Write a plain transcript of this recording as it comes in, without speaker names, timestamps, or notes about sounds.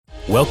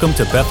Welcome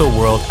to Bethel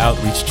World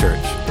Outreach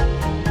Church.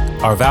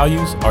 Our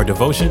values are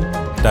devotion,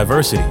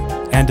 diversity,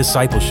 and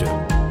discipleship.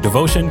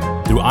 Devotion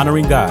through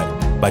honoring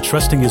God by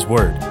trusting His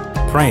Word,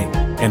 praying,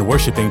 and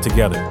worshiping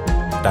together.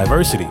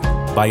 Diversity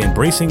by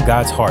embracing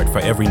God's heart for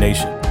every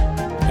nation.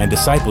 And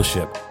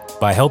discipleship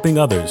by helping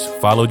others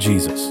follow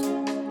Jesus.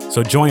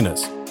 So join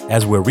us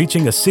as we're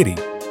reaching a city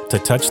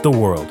to touch the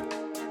world.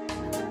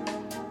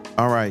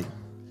 All right.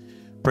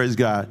 Praise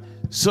God.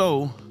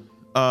 So,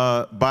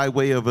 by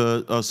way of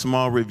a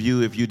small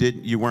review, if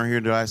you weren't here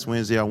last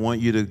Wednesday, I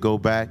want you to go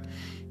back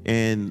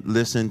and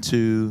listen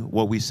to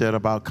what we said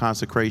about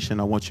consecration.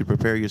 I want you to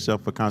prepare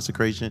yourself for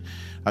consecration.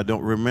 I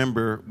don't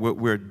remember what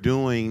we're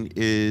doing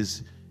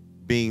is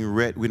being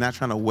ready. We're not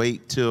trying to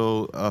wait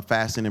till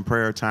fasting and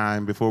prayer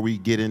time before we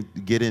get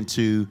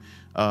into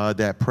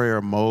that prayer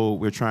mode.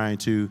 We're trying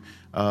to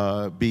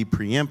be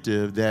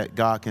preemptive that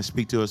God can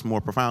speak to us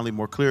more profoundly,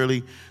 more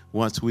clearly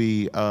once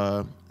we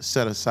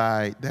set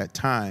aside that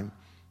time.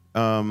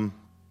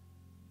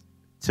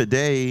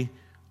 Today,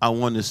 I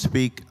want to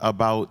speak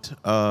about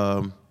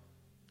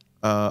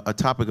a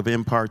topic of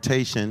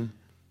impartation.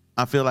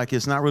 I feel like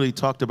it's not really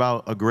talked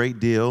about a great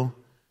deal.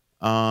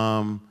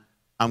 I'm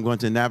going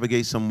to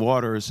navigate some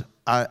waters.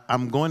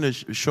 I'm going to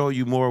show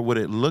you more what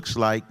it looks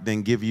like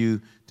than give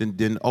you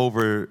than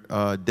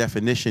over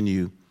definition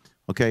you.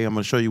 Okay, I'm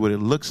going to show you what it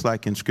looks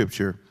like in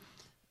Scripture.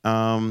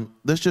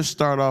 Let's just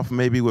start off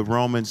maybe with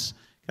Romans.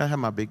 Can I have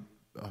my big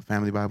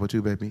family Bible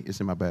too, baby?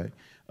 It's in my bag.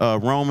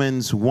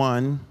 Romans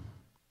 1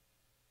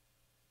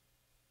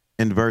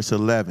 and verse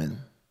 11.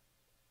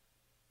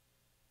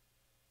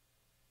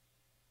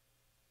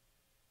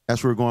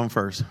 That's where we're going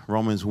first.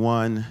 Romans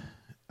 1,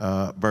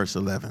 verse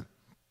 11.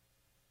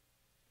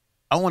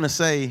 I want to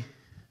say,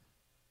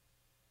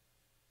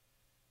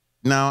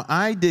 now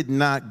I did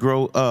not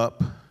grow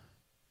up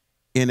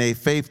in a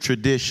faith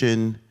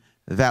tradition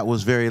that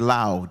was very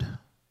loud.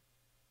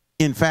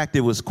 In fact,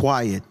 it was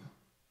quiet.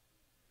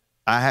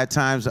 I had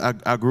times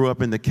I grew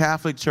up in the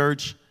Catholic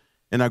Church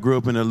and I grew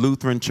up in a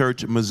Lutheran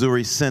Church,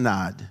 Missouri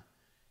Synod.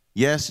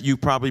 Yes, you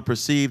probably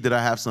perceive that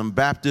I have some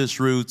Baptist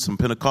roots, some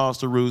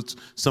Pentecostal roots,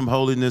 some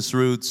holiness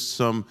roots,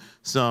 some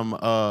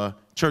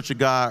Church of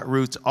God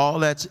roots, all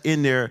that's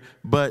in there.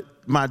 But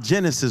my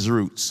Genesis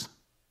roots,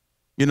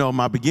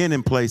 my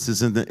beginning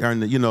places are in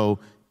the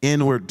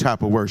inward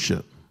type of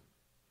worship.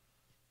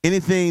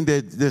 Anything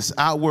that's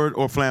outward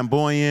or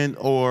flamboyant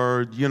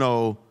or,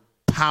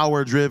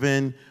 power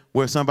driven,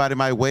 where somebody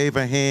might wave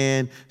a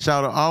hand,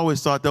 shout. I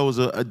always thought those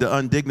are the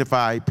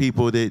undignified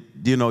people that,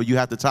 you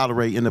have to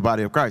tolerate in the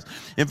body of Christ.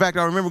 In fact,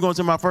 I remember going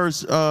to my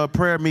first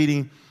prayer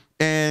meeting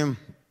and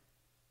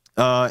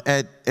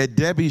at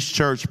Debbie's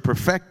church,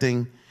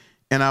 Perfecting,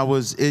 and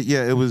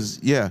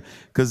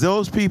because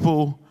those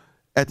people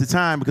at the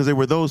time, because they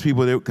were those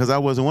people, because I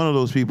wasn't one of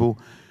those people.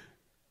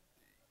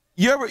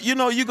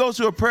 You go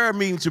to a prayer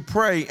meeting to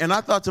pray, and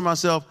I thought to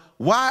myself,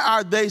 why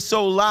are they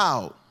so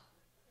loud?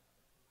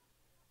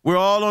 We're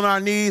all on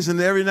our knees,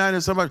 and every night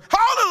there's somebody,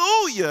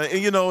 hallelujah,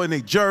 and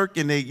they jerk,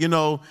 and they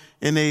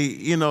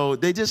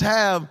they just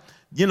have,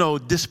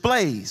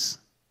 displays.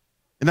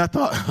 And I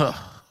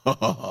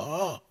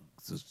thought,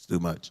 this is too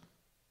much.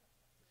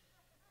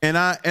 And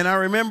I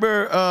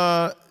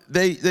remember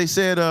they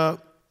said a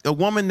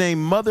woman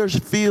named Mother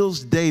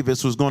Fields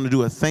Davis was going to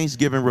do a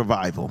Thanksgiving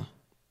revival.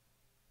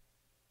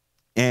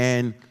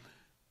 And,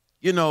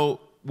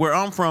 where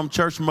I'm from,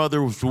 church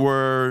mothers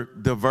were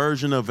the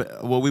version of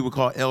what we would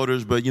call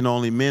elders, but,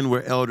 only men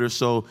were elders.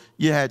 So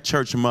you had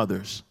church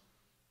mothers.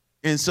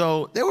 And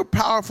so they were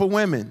powerful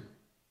women.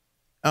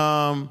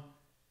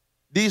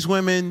 These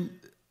women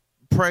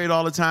prayed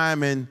all the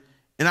time. And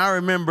I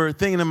remember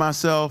thinking to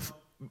myself,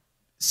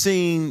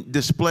 seeing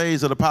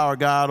displays of the power of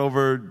God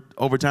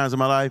over times in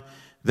my life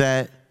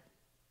that,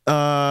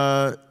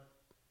 that's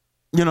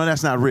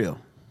not real.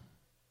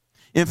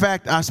 In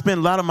fact, I spent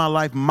a lot of my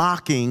life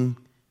mocking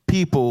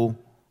people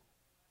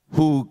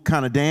who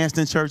kind of danced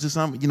in church or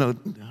something.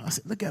 I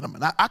said, look at them.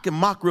 And I can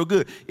mock real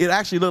good. It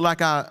actually looked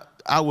like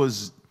I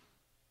was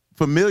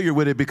familiar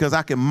with it because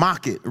I can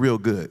mock it real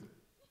good.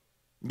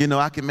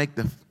 I can make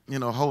the,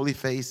 holy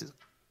faces.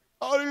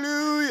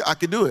 Hallelujah. I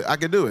can do it. I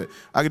can do it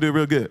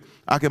real good.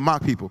 I can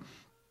mock people.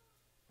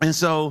 And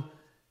so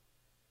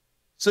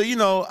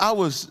I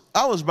was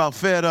about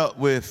fed up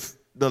with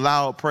the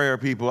loud prayer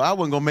people. I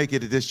wasn't gonna make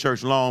it at this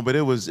church long, but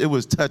it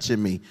was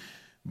touching me.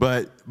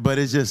 But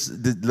it's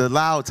just the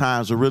loud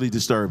times were really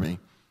disturbing.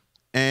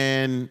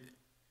 And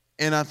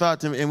I thought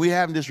to me, and we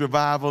having this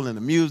revival and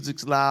the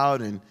music's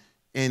loud and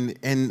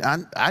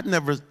I'd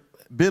never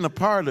been a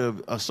part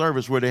of a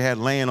service where they had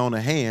laying on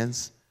of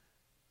hands.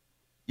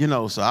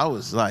 So I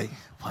was like,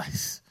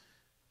 what?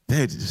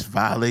 They just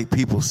violate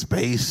people's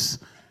space,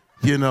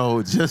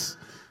 just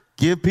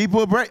give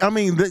people a break. I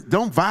mean,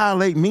 don't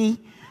violate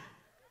me.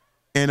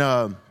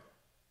 And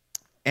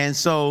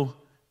so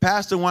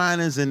Pastor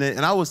Winans and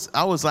I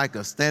was like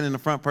a stand in the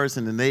front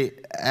person, and they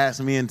asked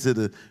me into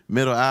the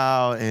middle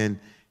aisle and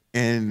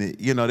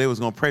they was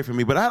gonna pray for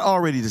me, but I'd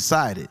already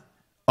decided,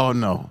 oh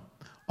no,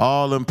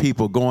 all them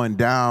people going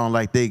down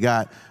like they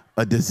got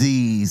a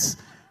disease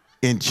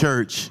in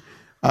church.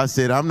 I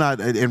said, I'm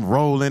not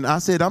enrolling. I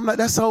said, I'm not,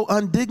 that's so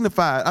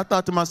undignified. I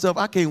thought to myself,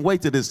 I can't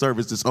wait till this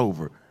service is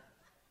over.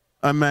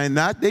 I mean,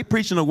 they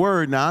preaching the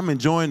word now. I'm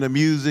enjoying the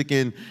music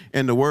and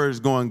the word is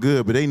going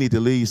good, but they need to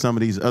leave some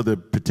of these other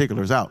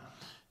particulars out.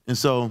 And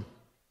so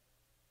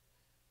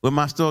with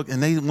my stroke,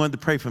 and they wanted to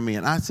pray for me.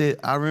 And I said,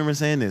 I remember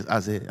saying this. I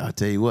said, I'll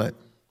tell you what.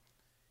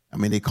 I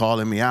mean, they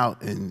calling me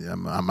out, and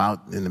I'm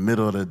out in the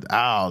middle of the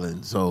aisle,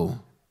 and so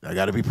I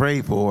got to be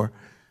prayed for.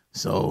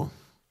 So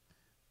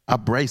I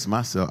braced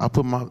myself. I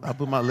put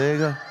my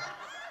leg up.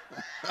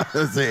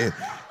 I said,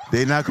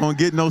 they're not going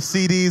to get no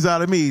CDs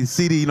out of me.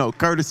 CD,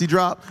 courtesy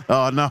drop.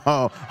 Oh, no.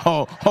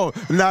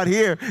 Not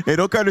here. Ain't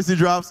no courtesy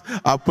drops.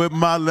 I put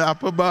my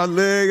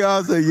leg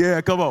out. I said,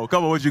 yeah, come on.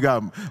 What you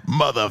got?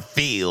 Mother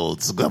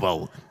Fields. Come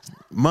on.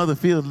 Mother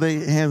Fields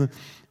laid hands.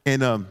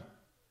 And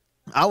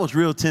I was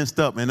real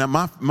tensed up. And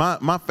my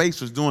face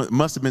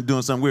must have been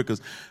doing something weird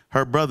because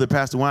her brother,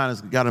 Pastor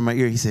Winans, got in my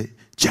ear. He said,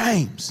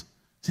 James.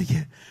 I said,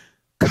 yeah.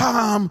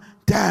 Calm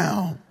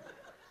down.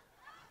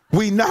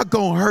 We not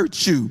going to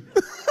hurt you.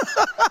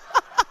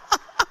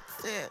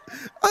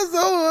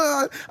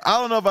 I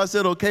don't know if I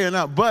said okay or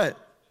not, but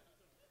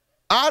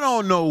I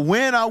don't know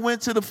when I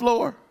went to the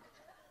floor,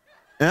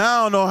 and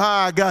I don't know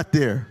how I got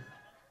there,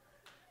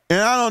 and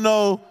I don't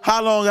know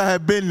how long I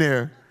had been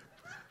there,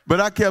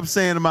 but I kept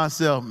saying to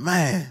myself,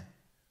 man,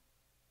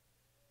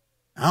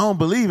 I don't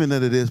believe in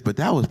none of this, but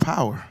that was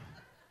power.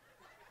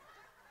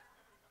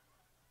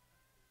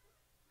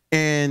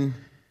 And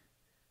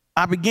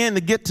I began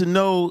to get to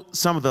know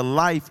some of the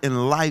life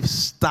and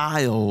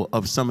lifestyle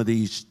of some of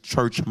these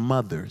church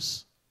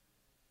mothers.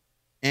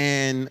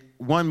 And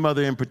one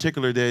mother in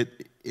particular that,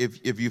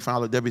 if you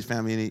follow Debbie's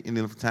family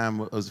any time,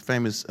 was a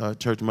famous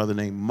church mother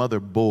named Mother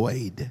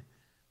Boyd.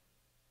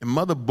 And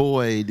Mother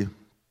Boyd,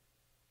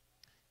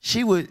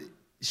 Taylor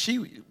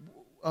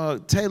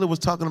was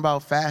talking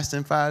about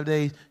fasting 5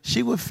 days.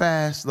 She would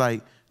fast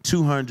like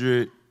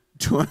 200,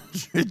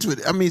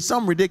 I mean,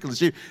 something ridiculous.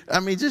 She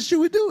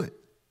would do it.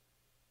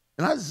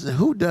 And I said,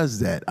 who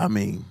does that? I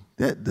mean,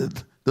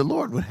 the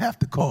Lord would have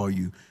to call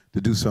you to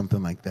do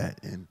something like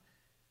that. And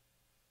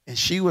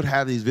she would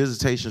have these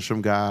visitations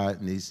from God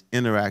and these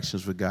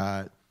interactions with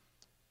God.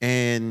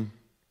 And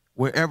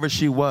wherever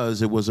she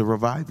was, it was a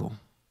revival.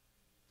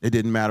 It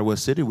didn't matter what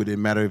city. It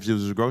didn't matter if it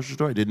was a grocery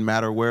store. It didn't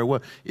matter where it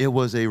was. It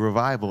was a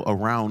revival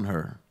around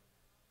her.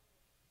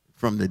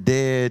 From the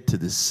dead to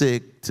the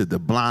sick to the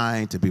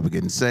blind to people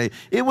getting saved.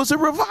 It was a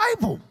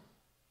revival.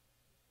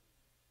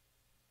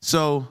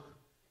 So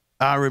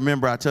I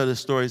remember, I tell this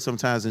story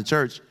sometimes in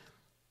church.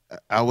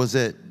 I was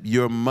at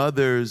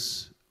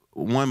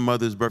one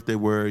mother's birthday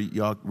where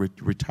y'all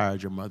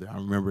retired your mother. I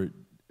remember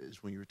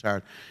it's when you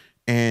retired.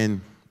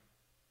 And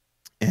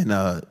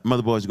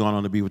Mother Boyd's gone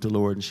on to be with the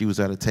Lord, and she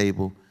was at a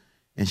table,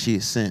 and she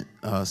had sent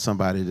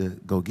somebody to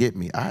go get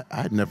me.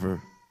 I'd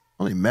never,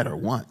 only met her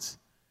once.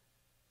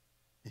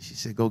 And she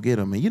said, go get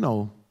him. And you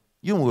don't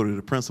go to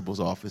the principal's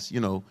office.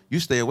 You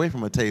stay away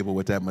from a table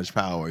with that much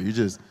power. You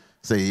just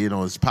say,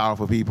 it's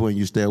powerful people, and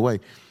you stay away.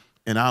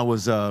 And I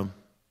was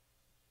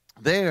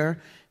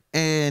there,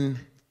 and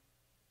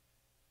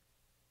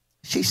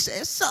she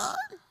said, son.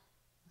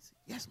 I said,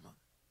 yes, Mom.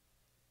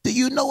 Do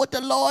you know what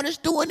the Lord is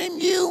doing in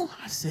you?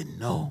 I said,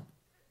 no.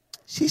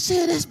 She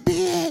said, it's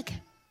big.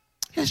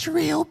 It's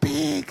real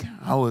big.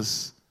 I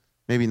was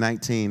maybe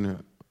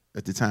 19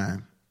 at the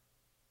time.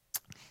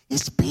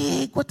 It's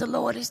big what the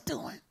Lord is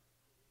doing.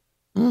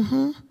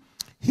 Mm-hmm.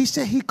 He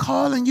said, he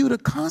calling you to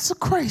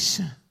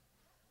consecration.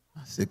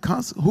 I said,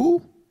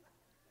 who?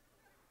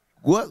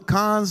 What?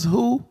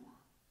 Who?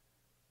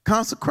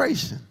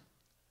 Consecration.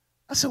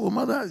 I said, well,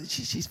 Mother,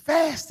 she's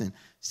fasting. I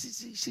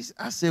said,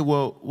 I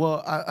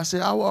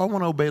said, I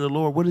want to obey the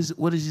Lord. What is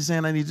she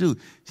saying I need to do?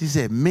 She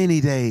said,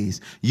 many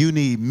days. You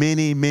need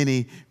many,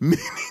 many, many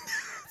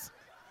days.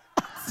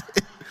 I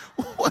said,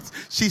 what?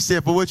 She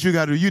said, for what you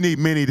got to do, you need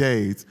many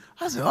days.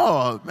 I said,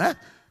 oh, man,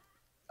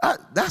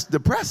 that's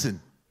depressing.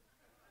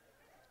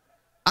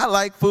 I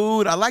like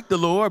food. I like the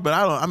Lord, but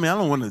I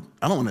don't want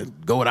to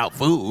go without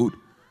food.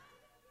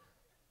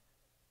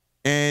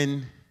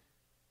 And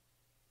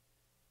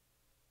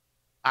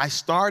I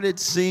started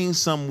seeing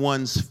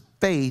someone's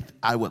faith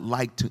I would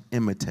like to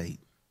imitate,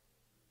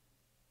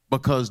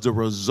 because the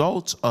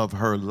results of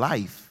her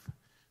life,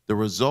 the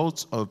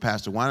results of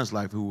Pastor Winer's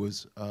life, who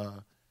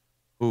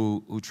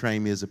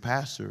trained me as a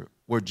pastor,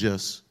 were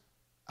just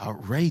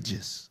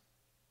outrageous.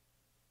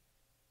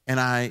 And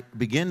I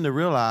began to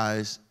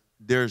realize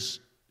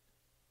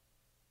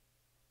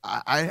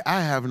I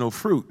have no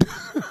fruit.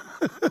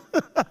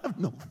 I have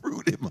no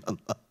fruit in my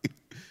life.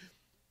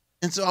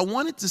 And so I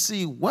wanted to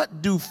see,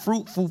 what do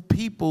fruitful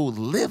people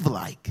live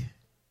like?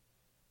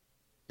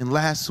 And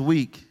last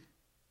week,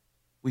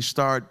 we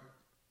started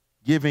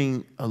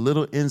giving a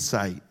little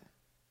insight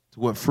to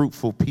what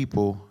fruitful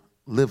people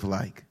live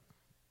like.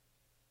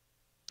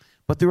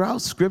 But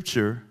throughout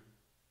Scripture,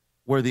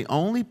 were the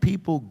only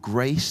people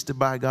graced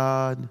by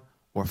God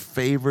or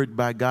favored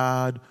by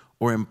God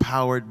or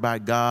empowered by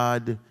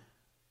God,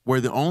 were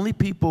the only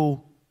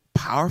people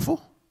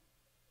powerful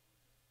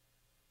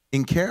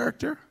in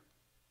character,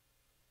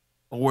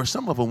 or were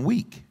some of them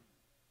weak?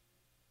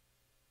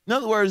 In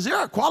other words, is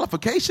there a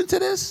qualification to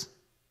this?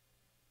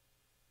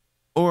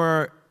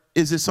 Or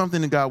is it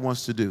something that God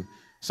wants to do?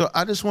 So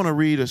I just want to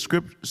read a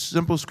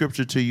simple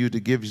scripture to you to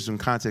give you some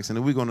context, and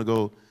then we're going to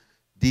go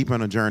deep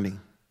on a journey.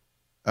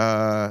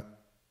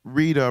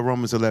 Read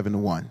Romans 11:1.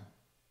 Romans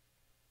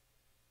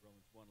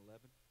 1:11?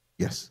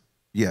 Yes.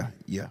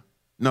 Yeah.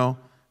 No,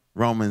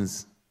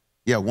 Romans,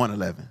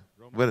 1:11.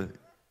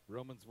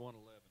 Romans 1:11.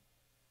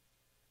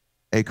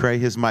 Hey,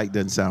 Craig, his mic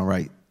doesn't sound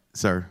right,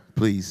 sir.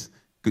 Please.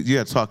 You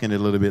got to talk in it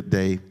a little bit,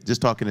 Dave.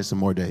 Just talk in it some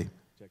more, Dave.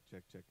 Check,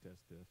 test.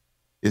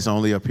 It's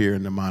only up here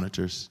in the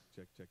monitors.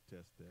 Check,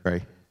 test.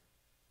 Craig.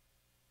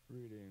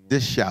 Reading.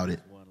 Just shout it.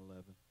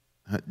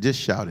 1:11. Just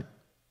shout it.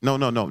 No,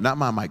 not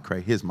my mic,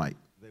 Craig. His mic.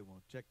 They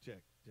won't. Check.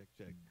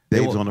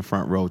 Dave's on the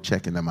front row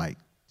checking the mic.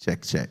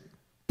 Check.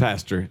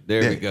 Pastor,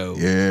 there we go.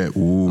 Yeah.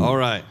 Ooh. All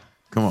right.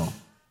 Come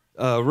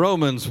on.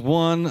 Romans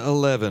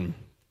 1:11.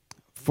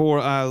 For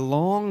I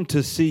long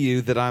to see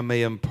you that I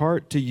may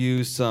impart to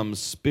you some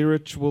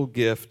spiritual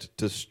gift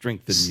to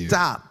strengthen you.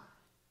 Stop.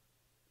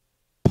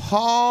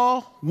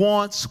 Paul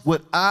wants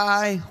what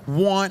I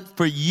want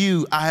for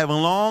you. I have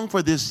longed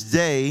for this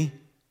day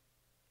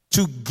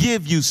to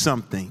give you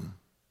something.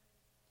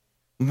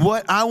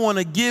 What I want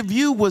to give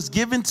you was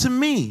given to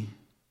me.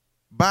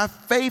 By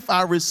faith,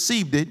 I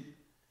received it.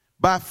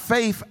 By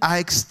faith, I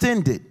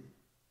extended.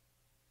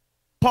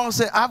 Paul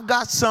said, I've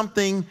got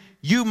something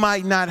you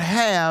might not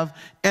have,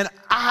 and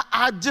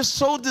I just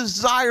so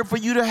desire for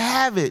you to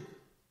have it.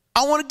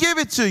 I want to give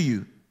it to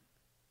you.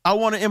 I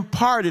want to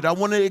impart it. I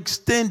want to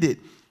extend it.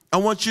 I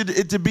want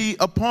it to be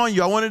upon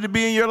you. I want it to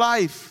be in your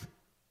life.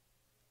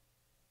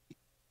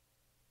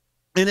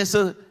 And it's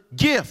a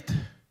gift.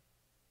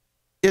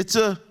 It's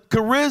a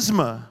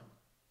charisma.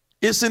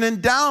 It's an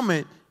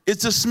endowment.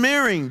 It's a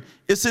smearing.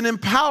 It's an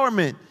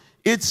empowerment.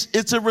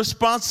 It's a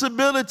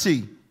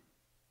responsibility.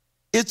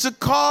 It's a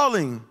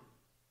calling.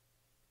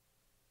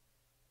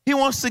 He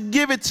wants to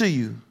give it to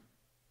you.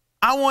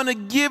 I want to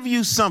give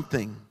you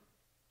something.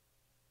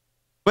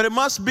 But it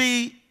must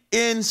be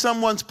in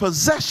someone's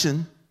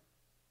possession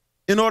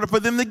in order for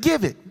them to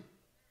give it.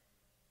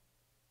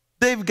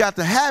 They've got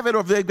to have it,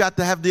 or they've got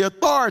to have the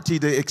authority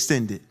to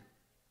extend it.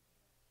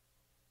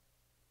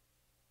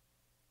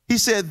 He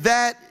said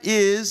that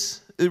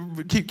is,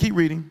 keep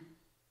reading.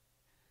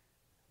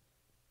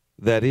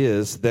 That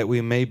is, that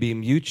we may be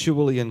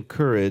mutually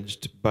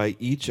encouraged by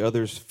each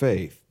other's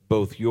faith,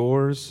 both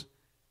yours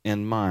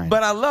and mine.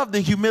 But I love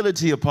the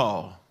humility of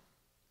Paul.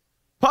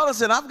 Paul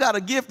said, I've got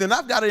a gift and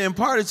I've got to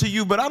impart it to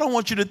you, but I don't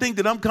want you to think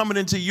that I'm coming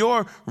into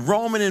your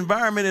Roman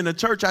environment in a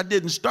church I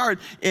didn't start,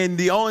 and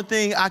the only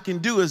thing I can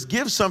do is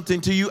give something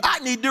to you. I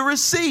need to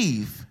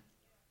receive.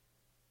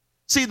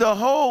 See,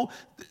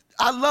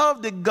 I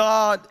love that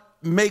God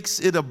makes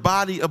it a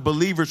body of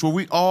believers where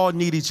we all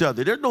need each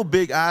other. There's no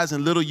big I's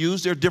and little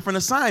U's. There are different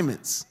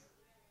assignments.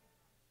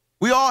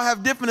 We all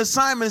have different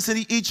assignments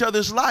in each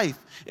other's life,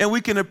 and we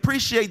can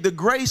appreciate the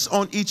grace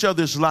on each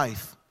other's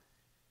life.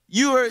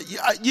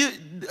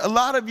 A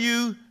lot of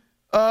you,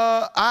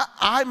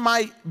 I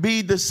might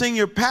be the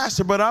senior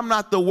pastor, but I'm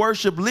not the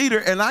worship leader,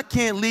 and I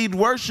can't lead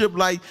worship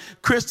like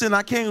Kristen.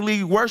 I can't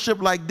lead worship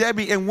like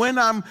Debbie. And when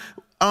I'm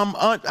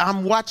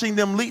watching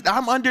them lead,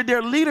 I'm under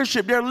their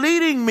leadership. They're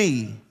leading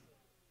me.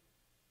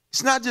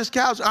 It's not just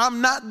couch.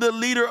 I'm not the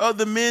leader of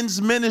the men's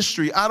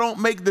ministry. I don't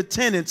make the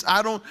tenets.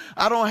 I don't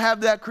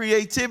have that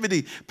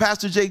creativity.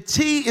 Pastor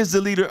JT is the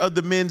leader of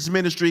the men's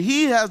ministry.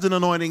 He has an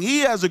anointing.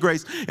 He has a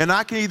grace. And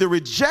I can either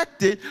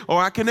reject it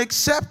or I can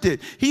accept it.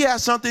 He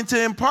has something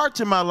to impart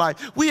to my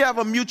life. We have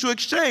a mutual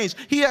exchange.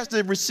 He has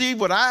to receive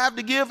what I have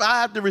to give.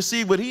 I have to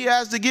receive what he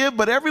has to give.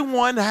 But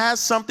everyone has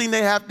something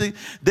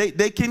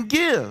they can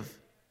give.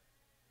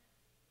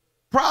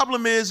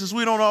 Problem is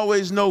we don't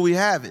always know we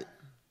have it.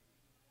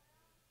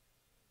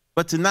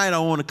 But tonight I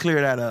want to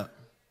clear that up.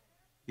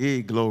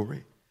 Hey,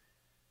 glory.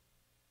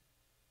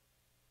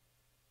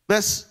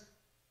 Let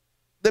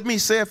me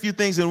say a few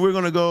things, and we're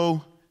going to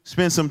go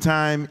spend some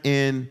time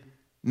in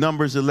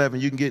Numbers 11.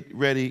 You can get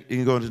ready. You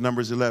can go into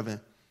Numbers 11.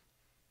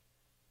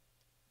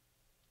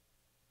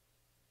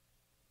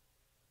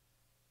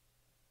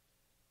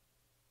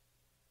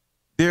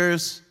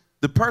 There's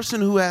the person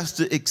who has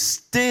to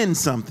extend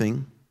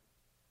something,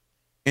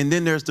 and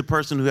then there's the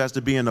person who has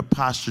to be in a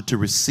posture to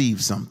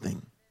receive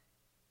something.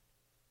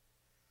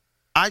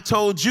 I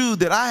told you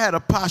that I had a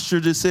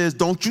posture that says,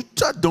 don't you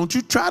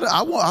try to,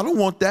 I don't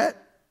want that.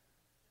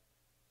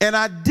 And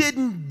I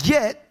didn't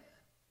get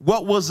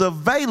what was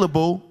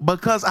available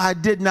because I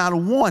did not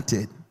want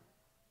it.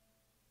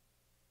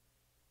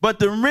 But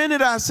the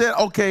minute I said,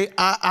 okay,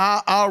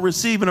 I'll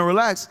receive and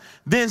relax,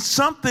 then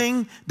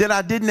something that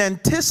I didn't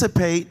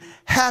anticipate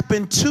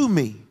happened to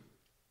me.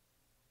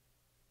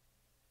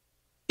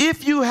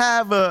 If you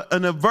have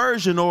an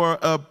aversion or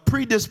a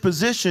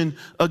predisposition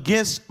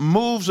against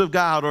moves of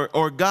God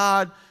or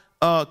God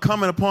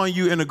coming upon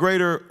you in a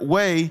greater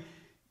way,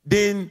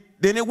 then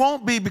then it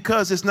won't be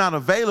because it's not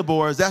available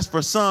or that's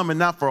for some and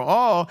not for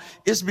all.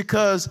 It's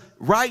because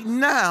right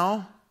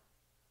now,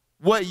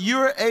 what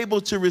you're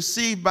able to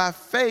receive by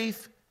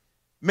faith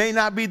may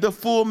not be the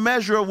full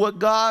measure of what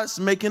God's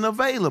making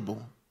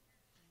available.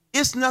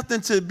 It's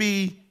nothing to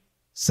be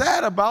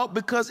sad about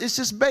because it's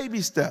just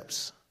baby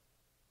steps.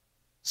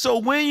 So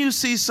when you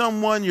see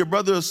someone, your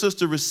brother or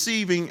sister,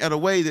 receiving at a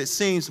way that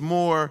seems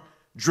more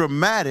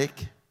dramatic,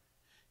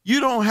 you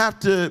don't have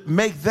to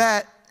make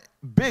that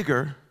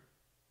bigger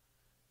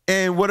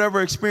and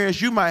whatever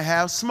experience you might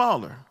have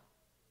smaller.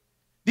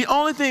 The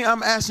only thing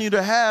I'm asking you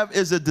to have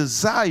is a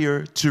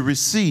desire to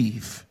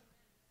receive.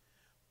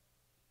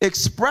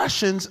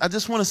 Expressions, I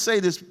just want to say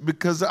this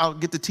because I'll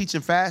get to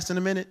teaching fast in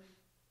a minute.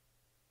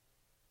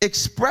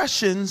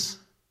 Expressions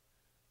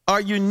are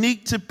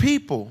unique to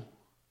people.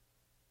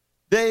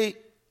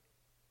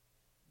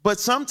 But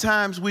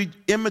sometimes we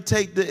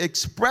imitate the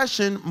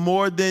expression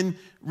more than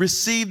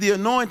receive the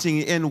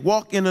anointing and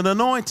walk in an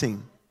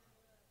anointing.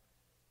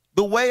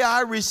 The way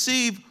I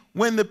receive,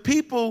 when the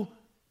people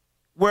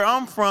where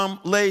I'm from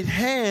laid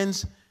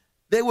hands,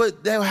 they would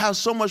have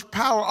so much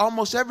power.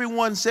 Almost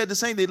everyone said the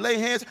same. They lay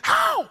hands,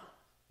 how?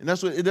 And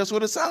that's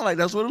what it sounded like.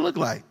 That's what it looked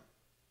like.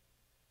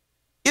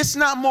 It's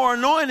not more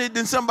anointed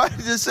than somebody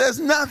that says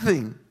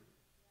nothing.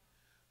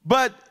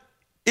 But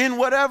in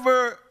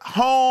whatever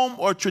home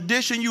or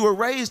tradition you were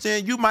raised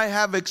in, you might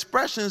have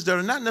expressions that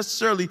are not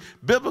necessarily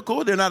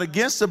biblical. They're not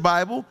against the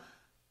Bible,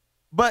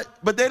 but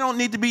they don't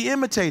need to be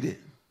imitated.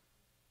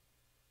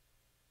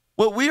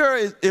 What we are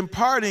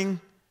imparting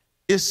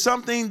is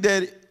something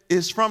that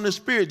is from the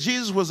Spirit.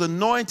 Jesus was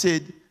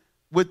anointed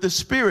with the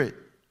Spirit.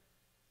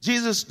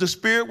 The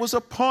Spirit was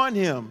upon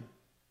him.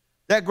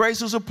 That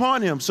grace was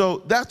upon him. So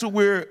that's what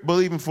we're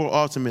believing for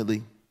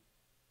ultimately.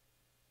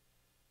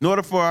 In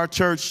order for our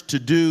church to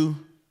do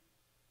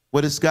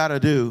what it's got to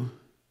do,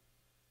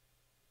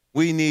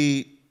 we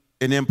need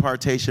an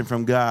impartation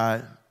from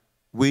God.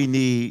 We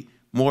need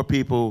more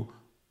people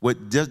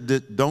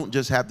that don't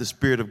just have the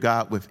Spirit of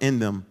God within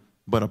them,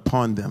 but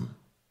upon them.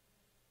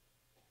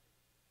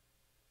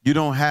 You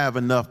don't have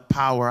enough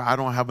power. I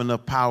don't have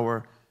enough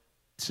power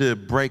to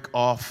break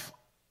off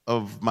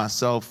of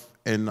myself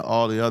and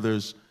all the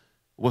others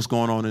what's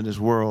going on in this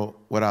world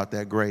without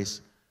that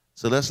grace.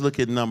 So let's look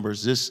at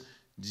Numbers.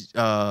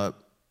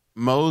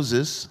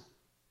 Moses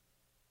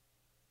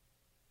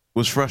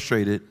was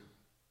frustrated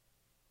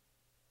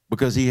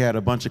because he had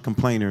a bunch of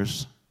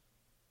complainers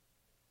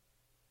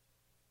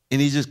and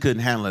he just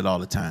couldn't handle it all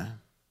the time.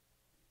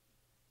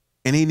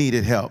 And he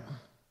needed help.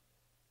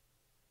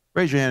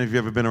 Raise your hand if you've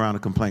ever been around a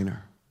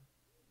complainer.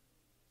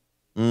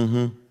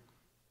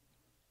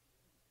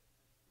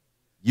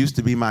 Used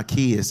to be my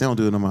kids. They don't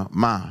do it no more.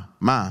 Ma.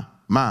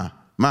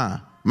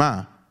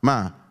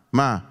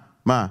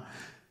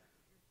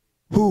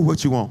 Who,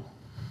 what you want?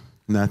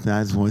 Nothing,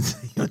 I just want to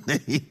say your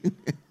name.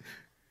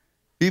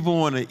 People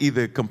want to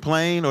either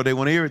complain or they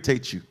want to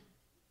irritate you.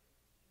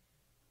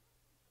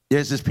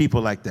 There's just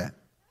people like that.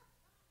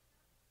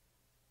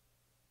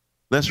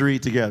 Let's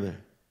read together.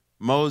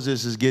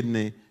 Moses is getting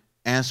the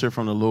answer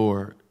from the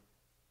Lord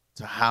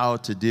to how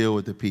to deal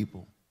with the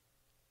people.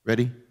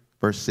 Ready?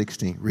 Verse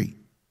 16, read.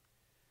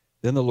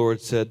 Then the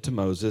Lord said to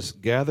Moses,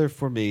 "Gather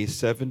for me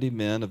 70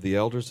 men of the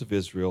elders of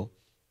Israel,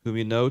 whom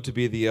you know to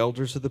be the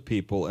elders of the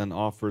people and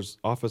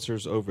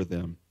officers over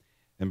them,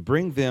 and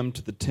bring them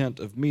to the tent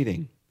of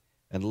meeting,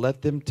 and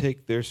let them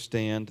take their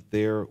stand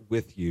there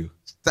with you."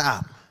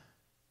 Stop. He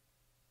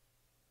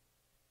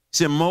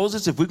said,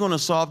 Moses, if we're going to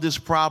solve this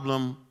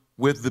problem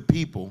with the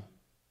people,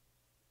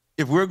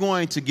 if we're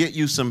going to get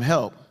you some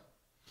help,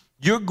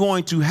 you're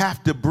going to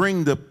have to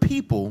bring the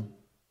people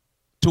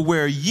to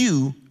where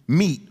you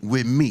meet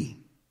with me.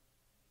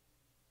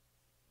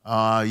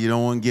 You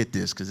don't want to get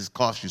this because it's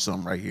cost you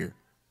something right here.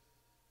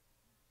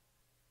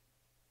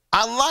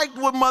 I liked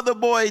what Mother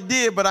Boy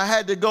did, but I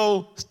had to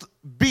go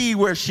be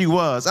where she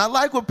was. I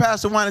like what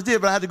Pastor Winans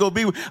did, but I had to go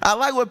be. I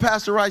like what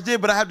Pastor Rice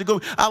did, but I had to go.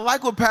 I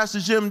like what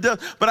Pastor Jim does,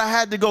 but I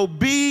had to go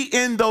be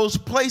in those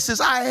places.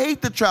 I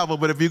hate to travel,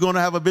 but if you're going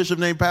to have a bishop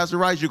named Pastor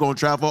Rice, you're going to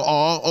travel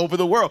all over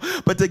the world.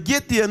 But to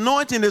get the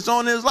anointing that's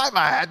on his life,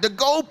 I had to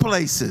go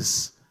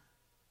places.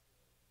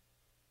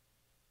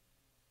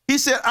 He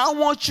said, I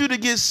want you to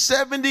get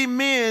 70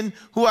 men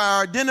who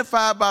are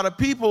identified by the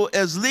people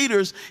as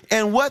leaders,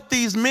 and what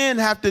these men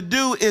have to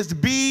do is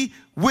be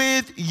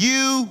with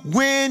you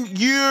when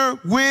you're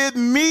with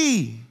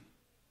me.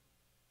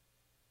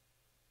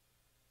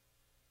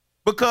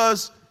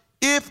 Because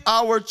if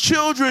our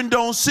children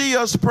don't see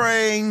us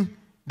praying,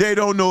 they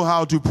don't know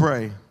how to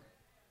pray.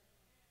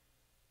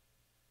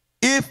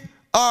 If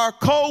our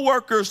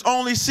co-workers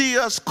only see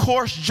us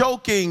coarse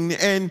joking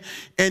and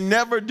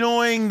never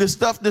doing the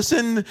stuff that's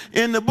in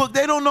the book,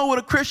 they don't know what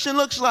a Christian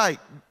looks like.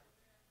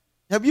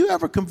 Have you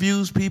ever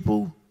confused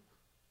people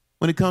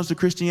when it comes to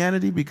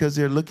Christianity because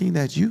they're looking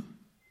at you?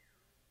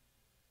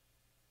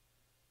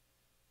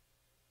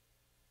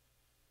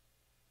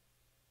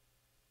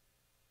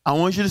 I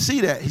want you to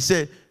see that. He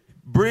said,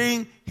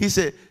 bring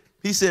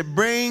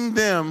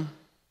them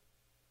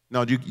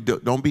No, you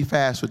don't be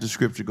fast with the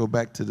scripture. Go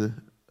back to the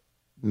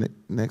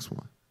next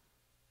one.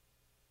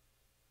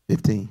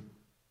 15.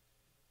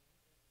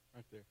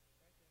 Right there.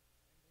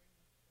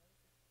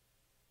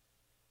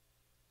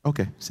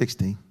 Okay,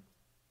 16.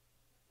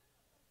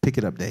 Pick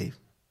it up, Dave.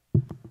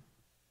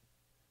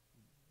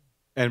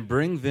 And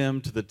bring them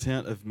to the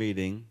tent of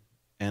meeting,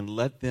 and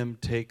let them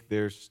take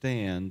their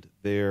stand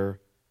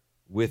there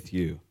with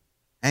you.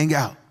 Hang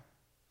out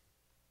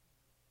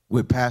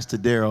with Pastor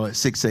Darrell at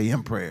 6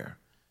 a.m. prayer.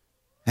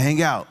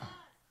 Hang out.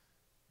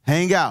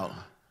 Hang out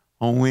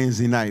on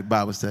Wednesday night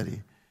Bible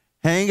study.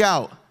 Hang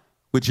out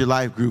with your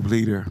life group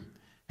leader.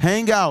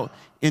 Hang out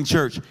in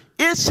church.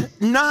 It's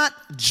not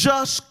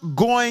just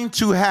going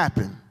to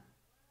happen.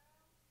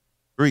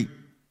 Read.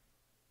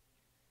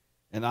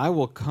 And I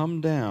will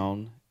come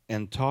down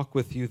and talk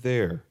with you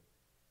there,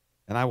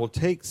 and I will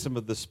take some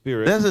of the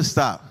Spirit. Let's just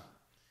stop.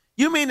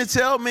 You mean to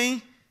tell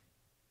me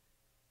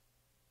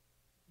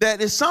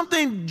that it's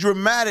something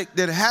dramatic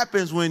that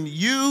happens when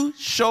you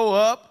show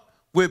up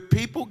with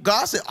people?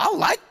 God said, I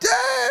like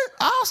that.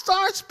 I'll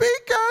start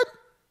speaking.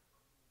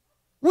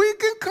 We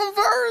can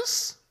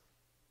converse.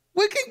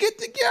 We can get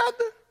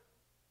together.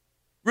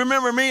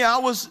 Remember me, I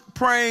was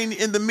praying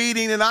in the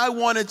meeting and I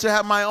wanted to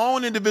have my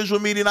own individual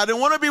meeting. I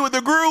didn't want to be with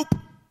a group.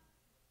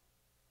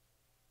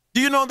 Do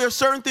you know there's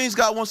certain things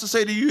God wants to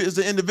say to you as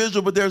an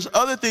individual, but there's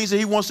other things that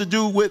he wants to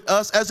do with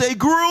us as a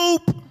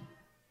group?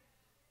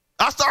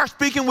 I start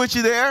speaking with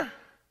you there,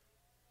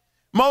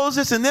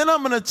 Moses, and then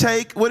I'm going to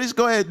take,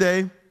 go ahead,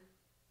 Dave.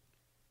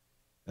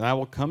 And I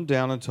will come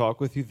down and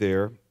talk with you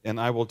there, and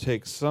I will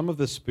take some of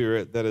the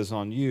Spirit that is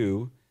on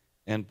you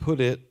and put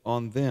it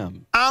on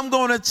them. I'm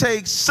going to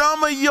take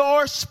some of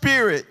your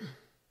spirit,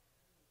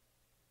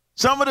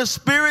 some of the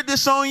spirit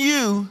that's on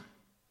you,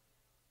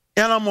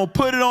 and I'm going to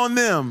put it on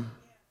them.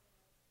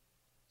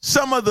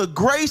 Some of the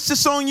grace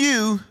that's on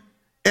you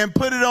and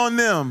put it on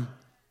them.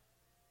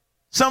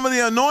 Some of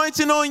the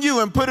anointing on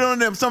you and put it on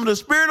them. Some of the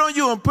spirit on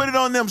you and put it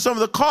on them. Some of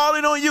the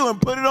calling on you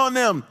and put it on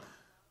them.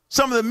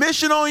 Some of the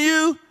mission on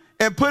you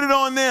and put it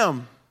on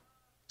them.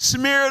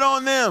 Smear it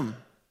on them.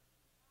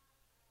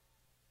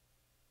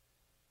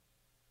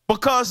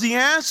 Because the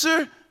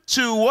answer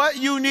to what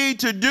you need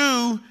to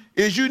do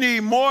is you need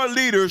more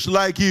leaders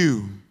like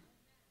you.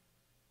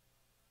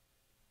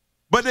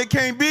 But they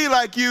can't be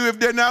like you if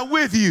they're not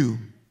with you.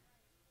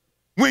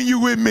 When you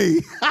with me.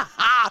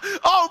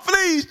 Oh,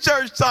 please,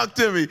 church, talk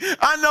to me.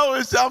 I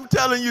know I'm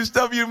telling you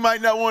stuff you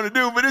might not want to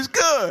do, but it's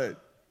good.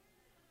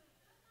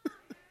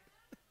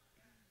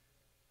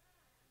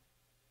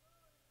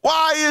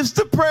 Why is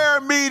the prayer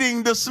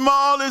meeting the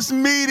smallest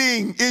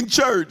meeting in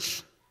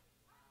church?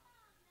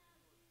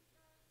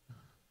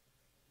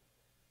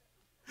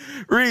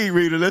 Read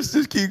it. Let's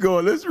just keep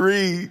going. Let's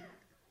read.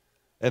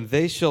 And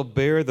they shall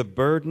bear the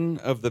burden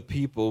of the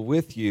people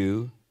with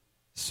you,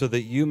 so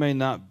that you may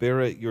not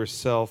bear it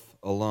yourself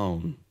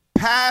alone.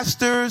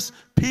 Pastors,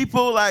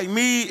 people like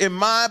me in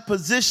my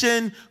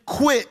position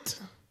quit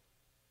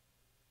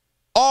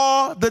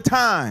all the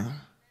time.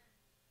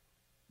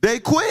 They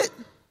quit.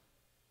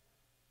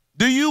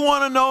 Do you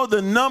want to know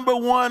the number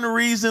one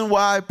reason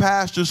why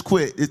pastors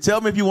quit?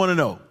 Tell me if you want to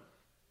know.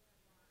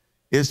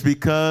 It's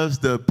because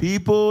the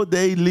people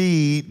they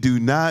lead do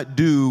not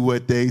do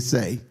what they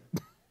say.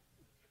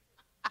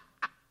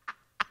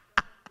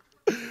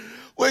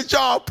 Would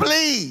y'all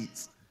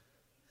please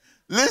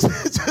listen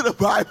to the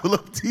Bible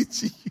I'm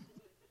teaching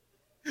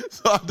you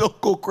so I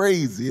don't go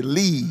crazy and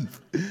leave.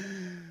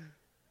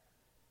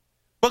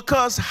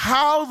 Because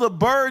how the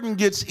burden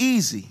gets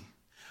easy,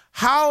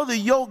 how the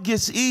yoke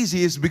gets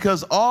easy is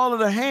because all of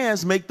the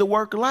hands make the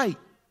work light.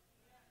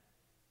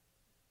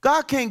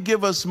 God can't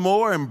give us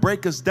more and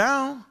break us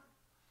down.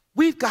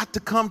 We've got to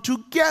come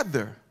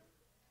together.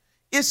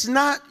 It's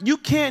not, you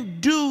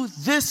can't do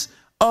this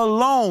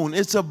alone.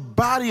 It's a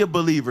body of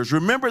believers.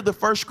 Remember the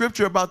first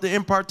scripture about the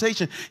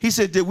impartation. He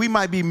said that we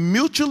might be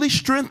mutually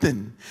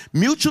strengthened,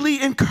 mutually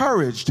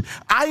encouraged.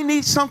 I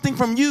need something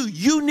from you.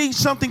 You need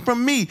something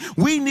from me.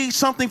 We need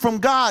something from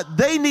God.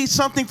 They need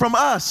something from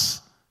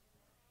us.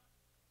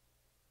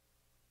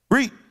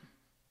 Read.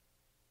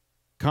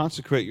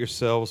 Consecrate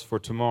yourselves for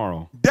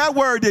tomorrow. That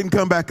word didn't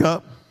come back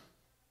up.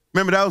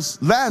 Remember, that was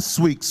last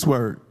week's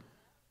word.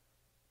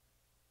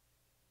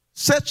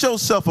 Set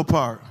yourself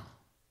apart.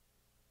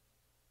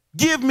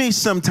 Give me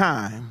some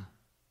time.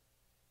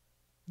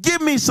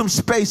 Give me some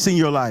space in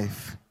your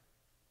life.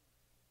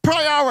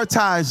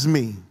 Prioritize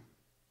me.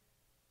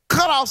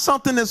 Cut out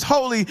something that's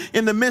holy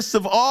in the midst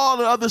of all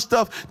the other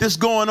stuff that's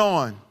going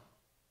on.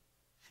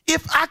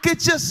 If I could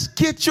just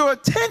get your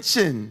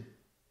attention,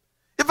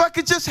 if I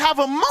could just have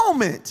a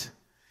moment,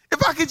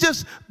 if I could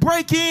just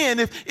break in,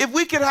 if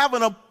we could have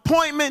an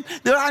appointment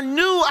that I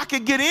knew I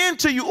could get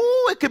into you,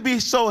 it could be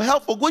so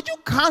helpful. Would you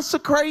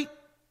consecrate?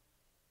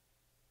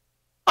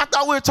 I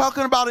thought we were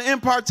talking about an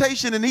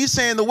impartation, and he's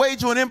saying the way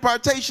to an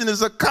impartation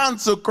is a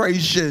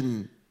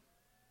consecration.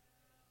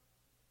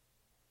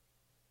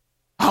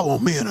 I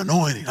want me an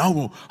anointing. I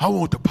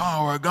want the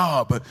power of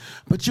God,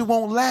 but you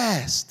won't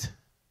last.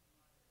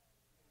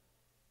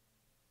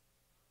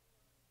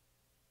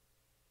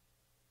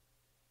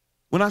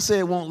 When I say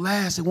it won't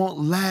last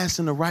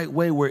in the right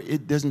way where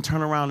it doesn't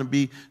turn around and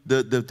be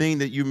the thing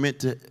that you meant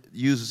to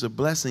use as a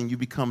blessing. You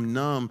become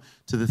numb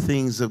to the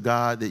things of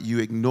God that you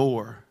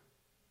ignore.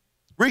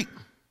 Read.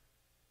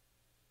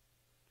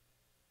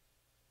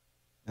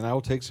 And I will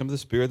take some of the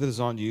Spirit that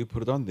is on you,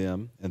 put it on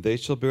them, and they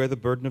shall bear the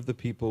burden of the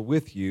people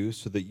with you,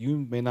 so that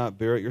you may not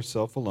bear it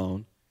yourself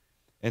alone.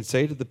 And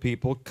say to the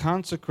people,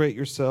 consecrate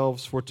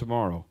yourselves for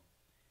tomorrow,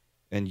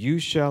 and you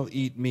shall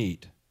eat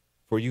meat.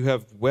 For you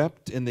have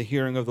wept in the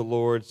hearing of the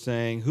Lord,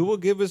 saying, who will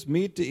give us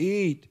meat to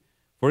eat?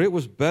 For it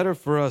was better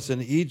for us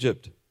in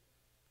Egypt.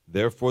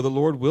 Therefore the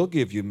Lord will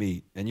give you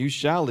meat, and you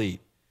shall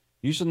eat.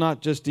 You shall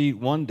not just eat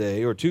 1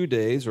 day, or 2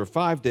 days, or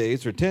 5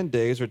 days, or 10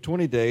 days, or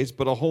 20 days,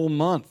 but a whole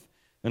month,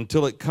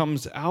 until it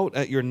comes out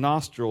at your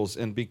nostrils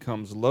and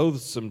becomes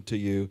loathsome to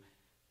you,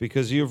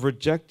 because you have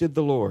rejected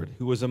the Lord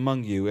who was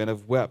among you, and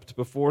have wept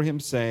before him,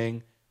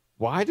 saying,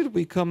 why did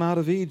we come out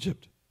of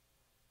Egypt?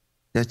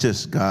 That's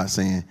just God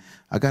saying,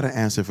 I got an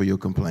answer for your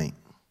complaint.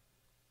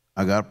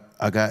 I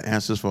got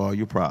answers for all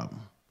your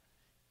problems.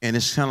 And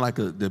it's kind of like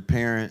the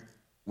parent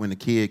when the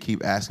kid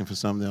keep asking for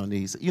something they don't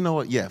need. You know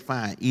what? Yeah,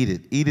 fine, eat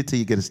it. Eat it till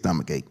you get a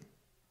stomachache.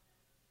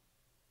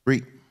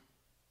 Read.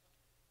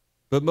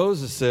 But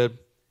Moses said,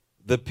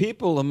 the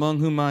people among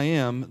whom I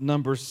am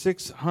number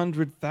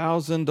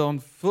 600,000 on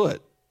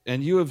foot,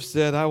 and you have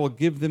said, I will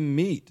give them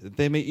meat, that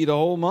they may eat a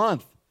whole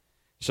month.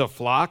 Shall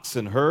flocks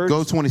and herds...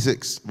 Go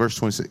 26, verse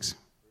 26.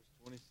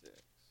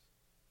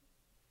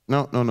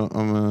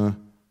 No.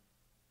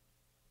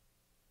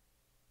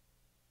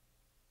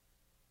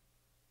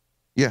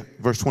 Yeah,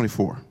 verse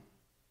 24.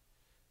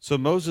 So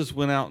Moses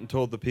went out and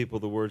told the people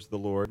the words of the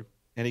Lord,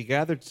 and he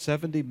gathered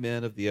 70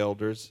 men of the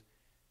elders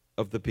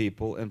of the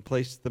people and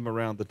placed them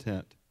around the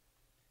tent.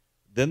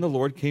 Then the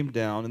Lord came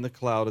down in the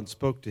cloud and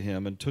spoke to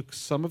him, and took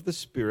some of the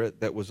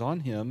Spirit that was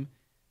on him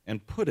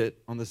and put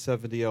it on the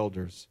 70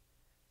 elders.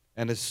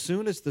 And as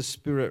soon as the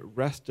Spirit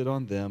rested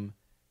on them,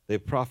 they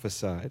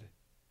prophesied.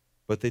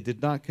 But they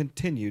did not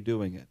continue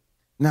doing it.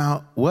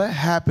 Now, what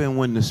happened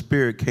when the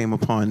Spirit came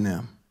upon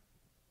them?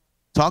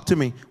 Talk to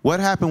me. What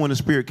happened when the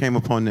Spirit came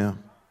upon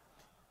them?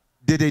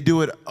 Did they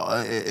do it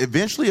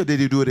eventually, or did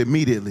they do it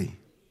immediately?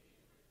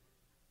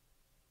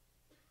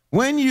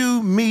 When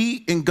you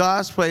meet in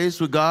God's place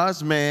with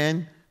God's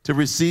man to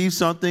receive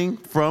something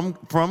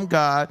from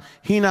God,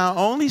 he not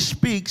only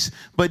speaks,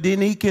 but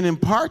then he can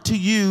impart to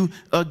you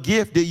a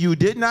gift that you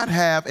did not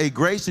have, a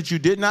grace that you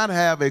did not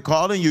have, a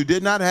calling you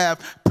did not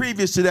have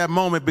previous to that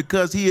moment,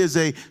 because he is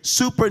a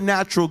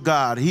supernatural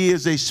God. He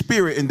is a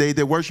spirit, and they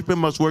that worship him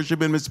must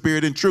worship him in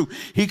spirit and truth.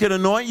 He can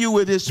anoint you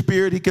with his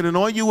spirit. He can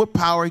anoint you with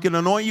power. He can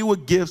anoint you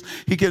with gifts.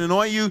 He can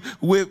anoint you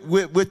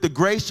with the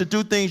grace to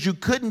do things you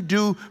couldn't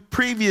do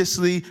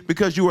previously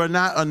because you were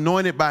not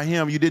anointed by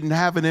him. You didn't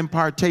have an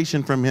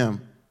impartation from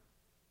him.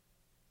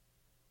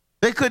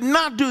 They could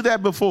not do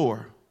that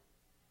before.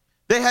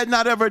 They had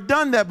not ever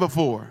done that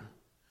before.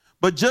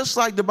 But just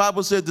like the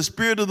Bible said, the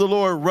Spirit of the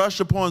Lord rushed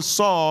upon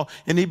Saul,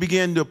 and he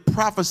began to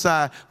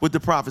prophesy with the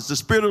prophets. The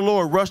Spirit of the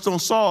Lord rushed on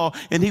Saul,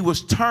 and he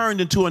was turned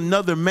into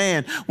another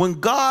man. When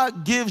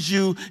God gives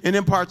you an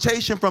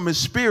impartation from his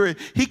Spirit,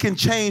 he can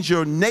change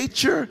your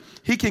nature.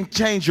 He can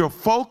change your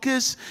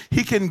focus.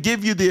 He can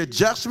give you the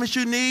adjustments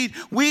you need.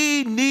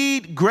 We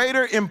need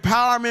greater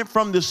empowerment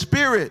from the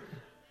Spirit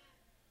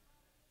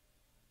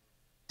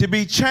to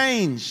be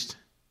changed.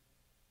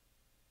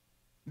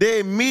 They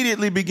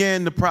immediately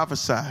began to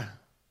prophesy.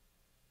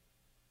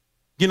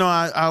 You know,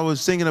 I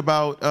was thinking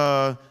about,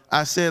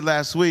 I said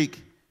last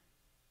week,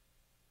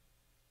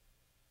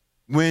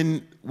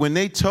 when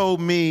they told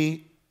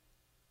me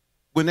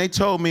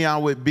I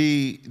would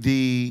be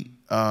the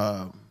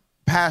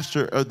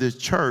pastor of this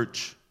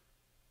church,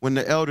 when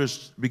the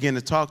elders began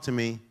to talk to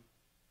me,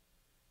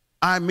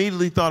 I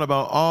immediately thought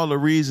about all the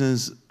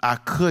reasons I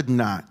could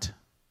not.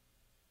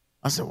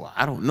 I said, well,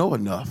 I don't know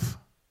enough.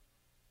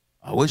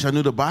 I wish I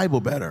knew the Bible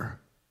better.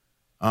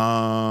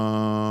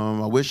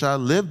 I wish I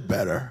lived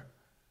better.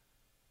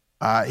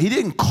 He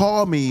didn't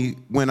call me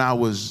when I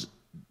was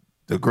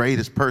the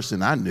greatest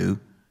person I knew.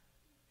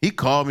 He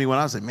called me when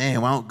I said, man,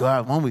 why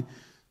don't we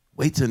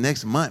wait till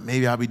next month?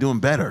 Maybe I'll be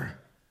doing better.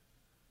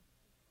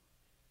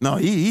 No,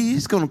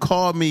 he's going to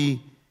call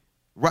me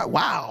right.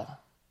 Wow.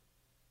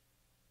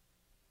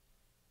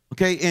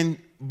 Okay,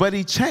 but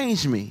he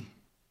changed me.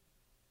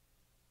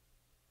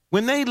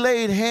 When they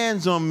laid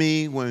hands on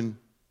me, when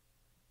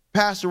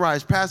Pastor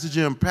Rice, Pastor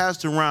Jim,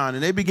 Pastor Ron,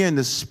 and they began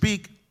to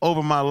speak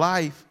over my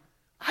life,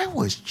 I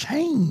was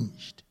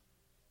changed.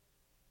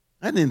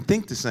 I didn't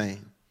think the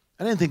same.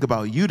 I didn't think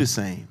about you the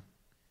same.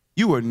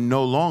 You are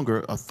no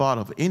longer a thought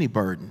of any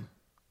burden.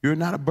 You're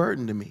not a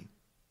burden to me.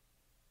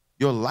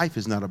 Your life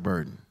is not a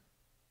burden.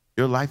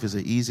 Your life is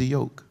an easy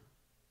yoke.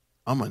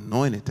 I'm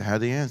anointed to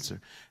have the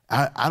answer.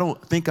 I don't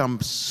think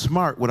I'm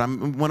smart. When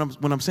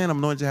I'm saying I'm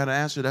anointed to have the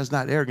answer, that's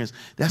not arrogance.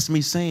 That's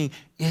me saying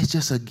it's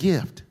just a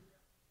gift.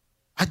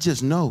 I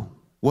just know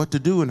what to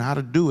do and how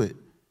to do it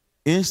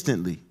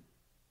instantly.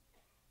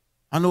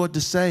 I know what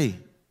to say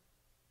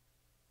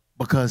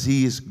because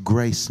he has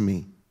graced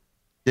me.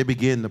 They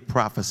begin to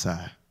prophesy.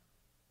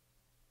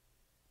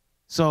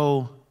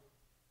 So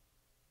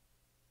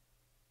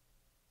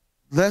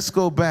let's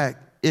go back.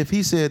 If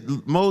he said,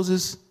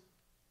 Moses,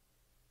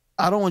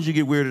 I don't want you to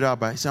get weirded out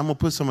by it. He said, I'm going to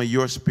put some of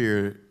your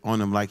spirit on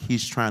them, like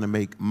he's trying to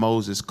make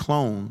Moses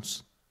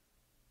clones.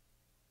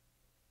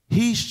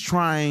 He's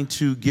trying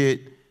to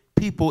get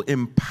people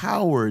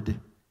empowered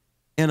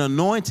and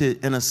anointed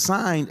and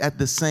assigned at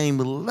the same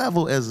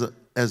level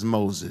as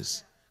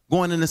Moses,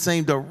 going in the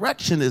same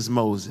direction as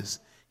Moses.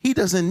 He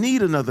doesn't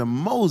need another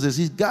Moses.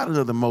 He's got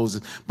another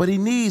Moses, but he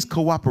needs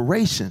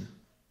cooperation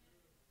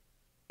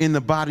in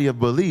the body of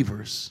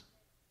believers.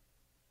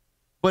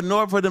 But in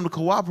order for them to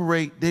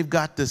cooperate, they've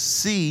got to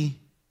see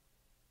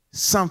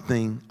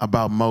something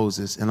about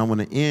Moses. And I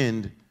want to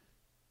end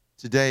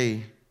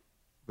today,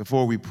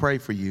 before we pray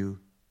for you,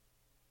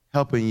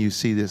 helping you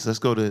see this. Let's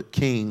go to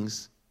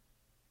Kings.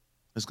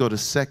 Let's go to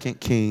 2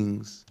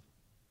 Kings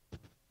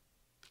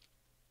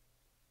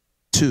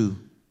 2.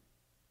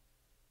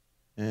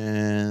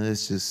 And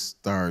let's just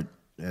start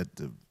at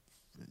the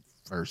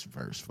first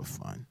verse for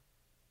fun.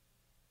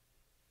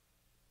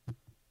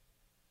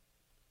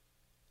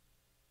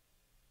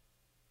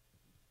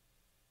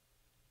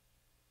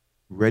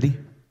 Ready?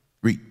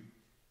 Read.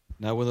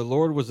 Now when the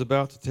Lord was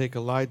about to take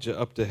Elijah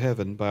up to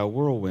heaven by a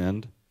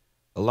whirlwind,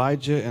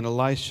 Elijah and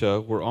Elisha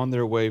were on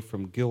their way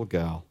from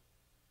Gilgal.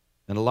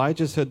 And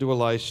Elijah said to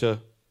Elisha,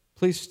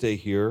 "Please stay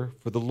here,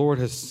 for the Lord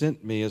has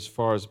sent me as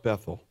far as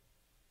Bethel."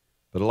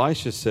 But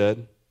Elisha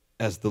said,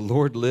 "As the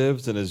Lord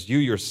lives and as you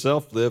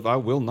yourself live, I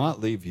will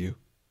not leave you."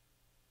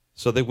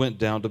 So they went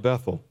down to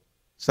Bethel.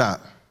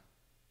 Stop.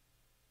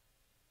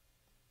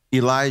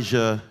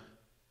 Elijah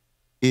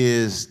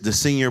is the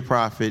senior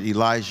prophet.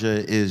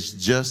 Elisha is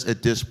just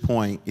at this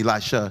point,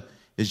 Elisha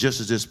is just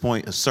at this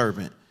point a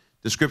servant.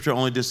 The scripture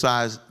only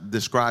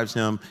describes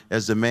him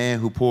as the man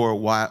who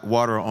poured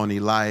water on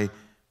Elijah's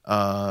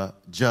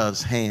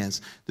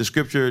hands. The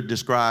scripture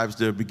describes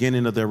the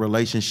beginning of their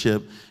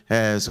relationship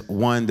as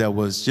one that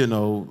was,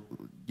 Elijah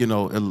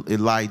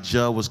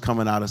was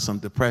coming out of some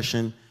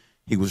depression.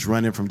 He was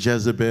running from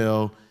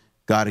Jezebel.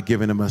 God had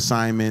given him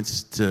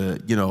assignments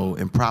to,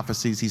 in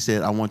prophecies. He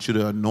said, I want you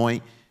to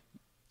anoint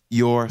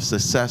your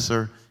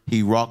successor.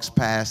 He walks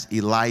past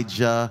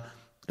Elisha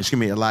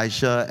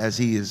as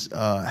he is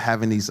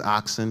having these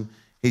oxen.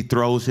 He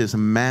throws his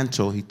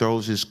mantle, he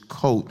throws his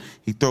coat,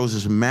 he throws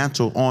his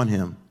mantle on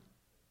him.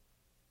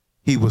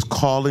 He was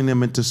calling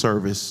him into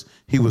service.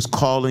 He was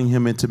calling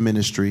him into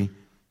ministry.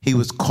 He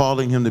was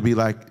calling him to be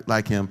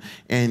like him.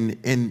 And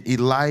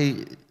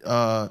Elisha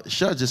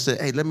just said,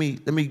 hey, let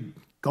me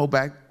go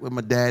back with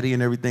my daddy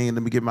and everything, and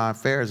let me get my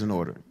affairs in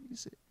order.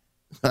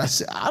 I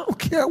said, I don't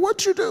care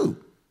what you do.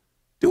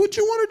 Do what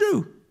you want to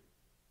do.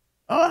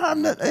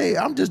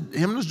 I'm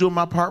just doing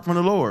my part from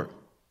the Lord.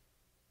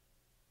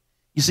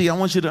 You see, I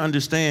want you to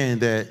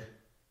understand that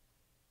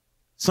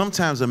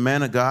sometimes a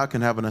man of God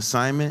can have an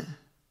assignment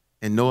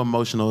and no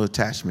emotional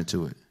attachment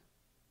to it.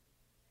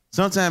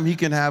 Sometimes he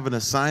can have an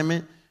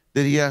assignment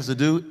that he has to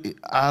do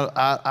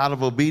out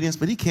of obedience,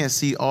 but he can't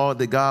see all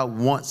that God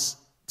wants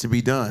to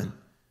be done.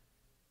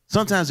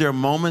 Sometimes there are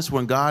moments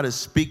when God is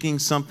speaking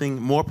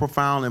something more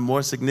profound and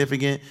more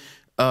significant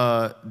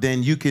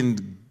than you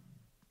can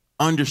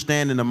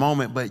understand in the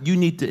moment, but you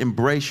need to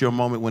embrace your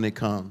moment when it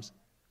comes.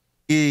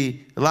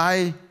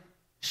 Elisha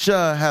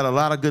had a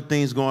lot of good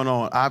things going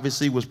on.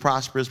 Obviously, was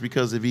prosperous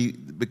because of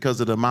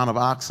the amount of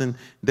oxen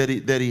that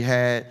he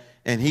had,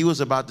 and he was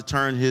about to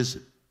turn his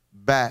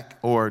back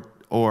or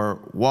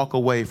walk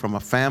away from a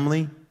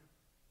family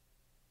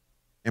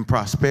and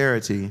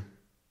prosperity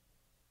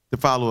to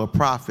follow a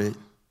prophet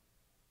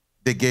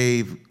that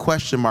gave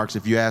question marks,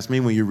 if you ask me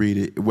when you read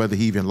it, whether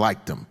he even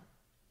liked them.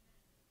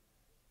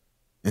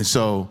 And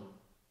so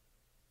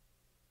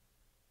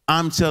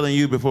I'm telling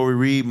you, before we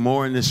read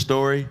more in this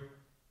story,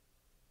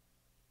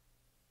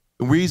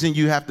 the reason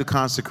you have to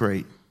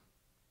consecrate,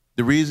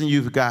 the reason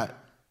you've got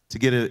to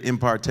get an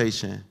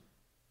impartation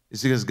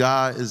is because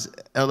God is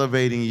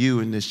elevating you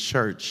in this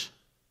church.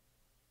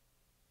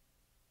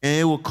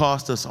 And it will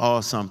cost us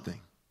all something.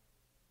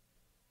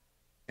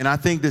 And I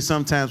think that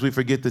sometimes we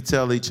forget to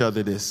tell each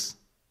other this.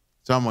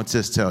 So I'm going to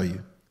just tell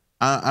you.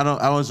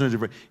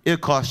 It'll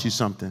cost you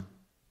something.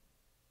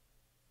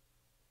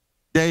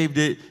 Dave,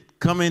 did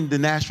coming to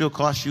Nashville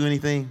cost you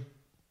anything?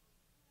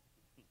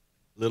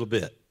 Little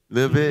bit.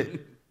 Little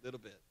bit? Little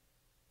bit.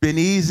 Been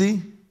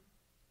easy?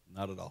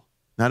 Not at all.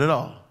 Not at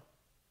all.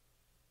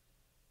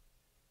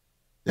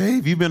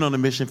 Dave, you've been on the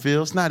mission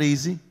field. It's not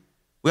easy.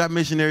 We got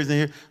missionaries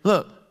in here.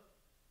 Look,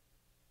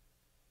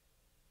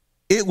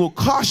 it will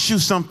cost you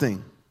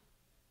something.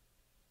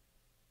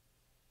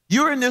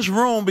 You're in this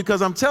room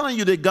because I'm telling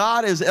you that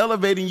God is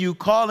elevating you,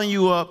 calling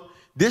you up.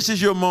 This is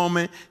your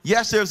moment.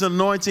 Yes, there's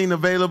anointing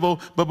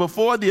available, but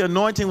before the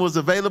anointing was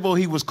available,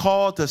 he was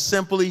called to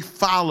simply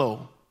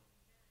follow.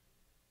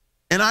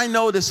 And I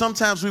know that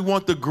sometimes we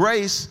want the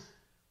grace,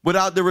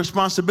 without the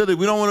responsibility.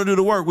 We don't want to do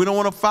the work. We don't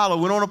want to follow.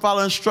 We don't want to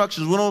follow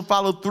instructions. We don't want to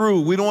follow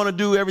through. We don't want to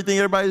do everything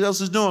everybody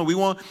else is doing. We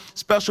want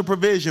special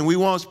provision. We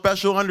want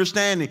special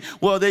understanding.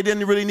 Well, they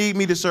didn't really need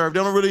me to serve. They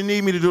don't really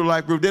need me to do a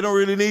life group. They don't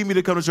really need me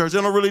to come to church.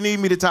 They don't really need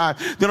me to tithe.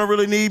 They don't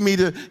really need me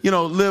to,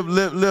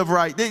 live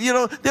right. They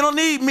don't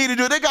need me to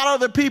do it. They got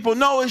other people.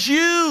 No, it's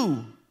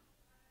you.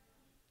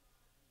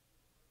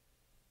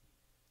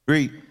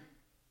 Read.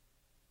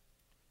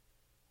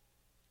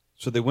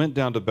 So they went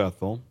down to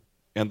Bethel,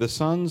 and the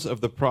sons of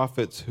the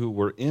prophets who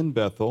were in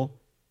Bethel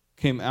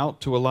came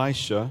out to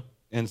Elisha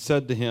and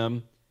said to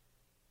him,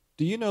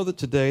 "Do you know that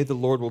today the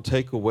Lord will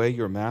take away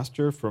your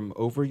master from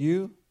over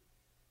you?"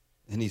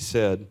 And he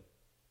said,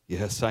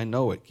 "Yes, I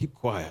know it. Keep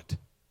quiet."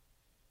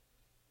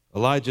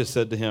 Elijah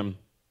said to him,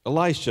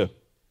 "Elisha,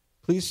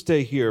 please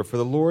stay here, for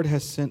the Lord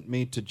has sent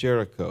me to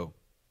Jericho."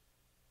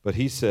 But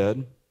he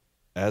said,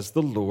 "As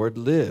the Lord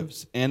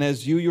lives, and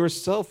as you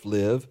yourself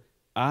live,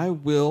 I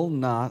will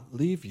not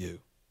leave you."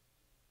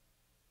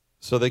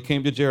 So they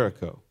came to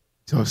Jericho.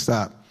 So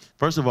stop.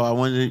 First of all, I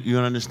want you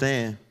to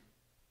understand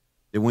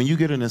that when you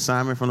get an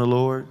assignment from the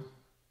Lord,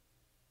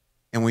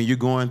 and when you're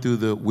going through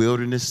the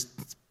wilderness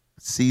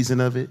season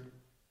of it,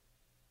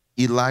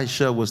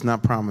 Elisha was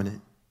not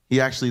prominent. He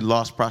actually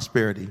lost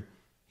prosperity.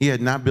 He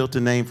had not built a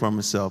name for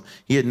himself.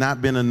 He had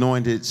not been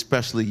anointed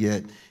specially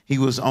yet. He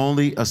was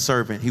only a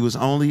servant. He was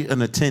only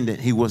an attendant.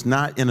 He was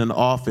not in an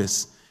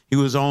office. He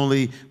was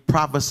only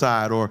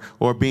prophesied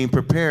or being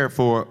prepared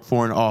for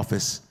an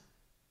office.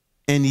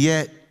 And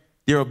yet,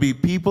 there will be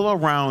people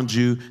around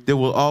you that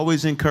will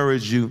always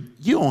encourage you.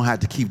 You don't have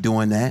to keep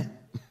doing that.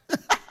 You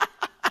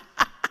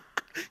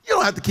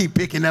don't have to keep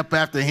picking up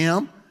after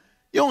him.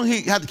 You don't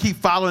have to keep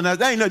following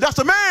that. Hey, no, that's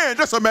a man.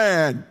 That's a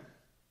man.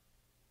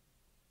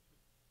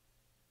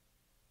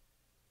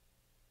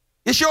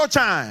 It's your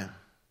time.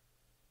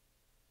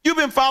 You've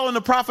been following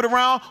the prophet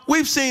around.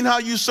 We've seen how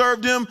you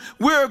served him.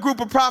 We're a group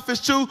of prophets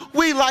too.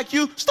 We, like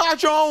you,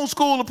 start your own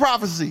school of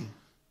prophecy.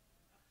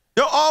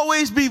 There'll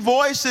always be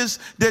voices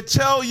that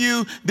tell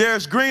you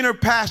there's greener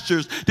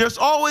pastures. There's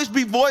always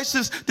be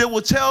voices that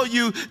will tell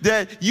you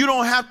that you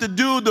don't have to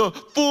do the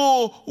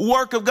full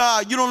work of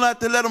God. You don't have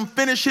to let him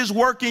finish his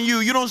work in you.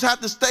 You don't have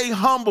to stay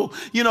humble.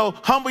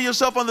 Humble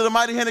yourself under the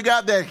mighty hand of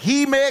God that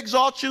he may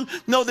exalt you.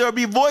 No, there'll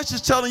be voices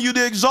telling you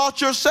to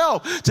exalt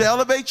yourself, to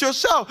elevate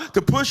yourself,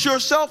 to push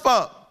yourself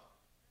up.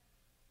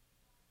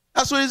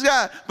 That's what he's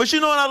got. But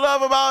you know what I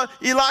love about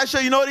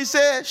Elisha? You know what he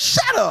said?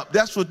 Shut up.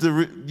 That's what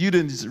you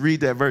didn't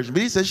read that version,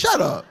 but he said, shut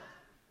up.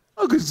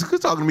 Oh, good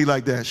talking to me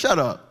like that. Shut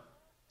up.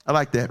 I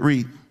like that.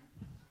 Read.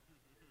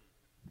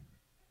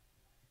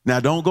 Now,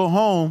 don't go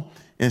home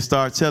and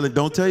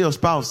don't tell your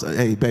spouse,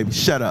 hey, baby,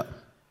 shut up.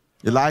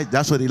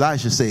 That's what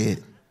Elisha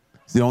said.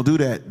 So don't do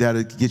that.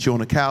 That'll get you on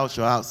the couch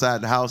or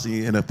outside the house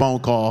and a phone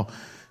call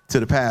to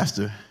the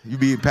pastor. You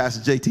be in Pastor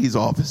JT's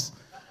office.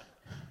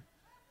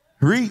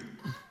 Read.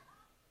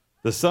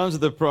 The sons of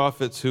the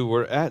prophets who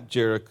were at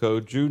Jericho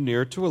drew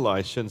near to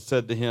Elisha and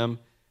said to him,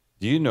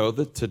 "Do you know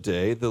that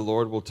today the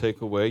Lord will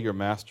take away your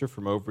master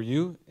from over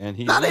you?" And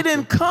he they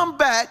didn't come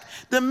back.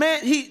 The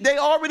man, they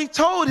already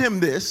told him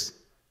this.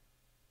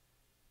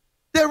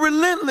 They're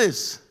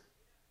relentless.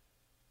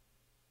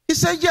 He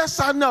said, "Yes,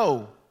 I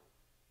know.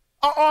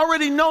 I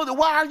already know that.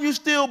 Why are you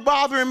still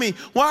bothering me?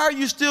 Why are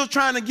you still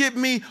trying to get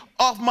me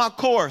off my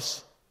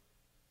course?"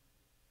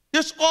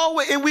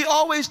 We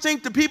always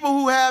think the people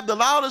who have the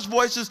loudest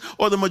voices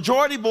or the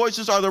majority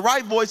voices are the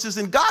right voices,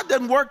 and God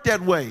doesn't work that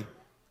way.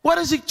 What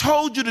has he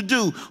told you to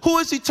do? Who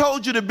has he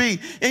told you to be?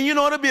 And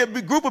there'll be a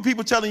big group of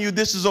people telling you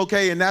this is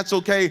okay and that's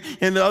okay,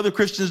 and the other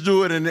Christians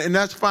do it and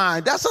that's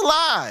fine. That's a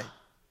lie.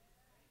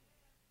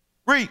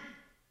 Read.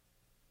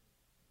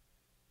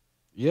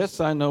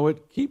 "Yes, I know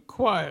it. Keep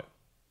quiet."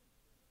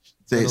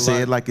 Say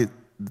it like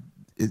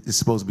it's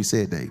supposed to be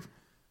said, Dave.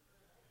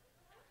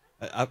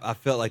 I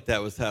felt like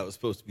that was how it was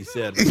supposed to be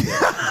said.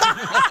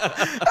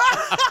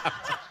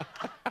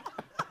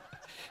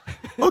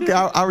 Okay,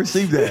 I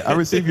received that. I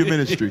received your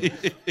ministry.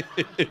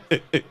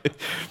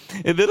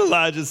 And then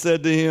Elijah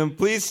said to him,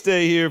 "Please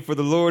stay here, for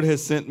the Lord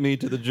has sent me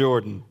to the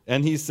Jordan."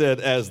 And he said,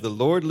 "As the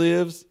Lord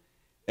lives,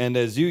 and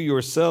as you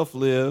yourself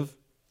live,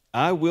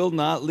 I will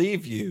not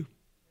leave you."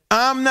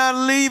 I'm not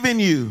leaving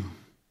you.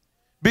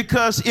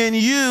 Because in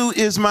you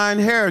is my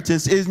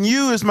inheritance. In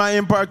you is my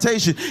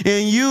impartation.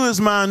 In you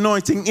is my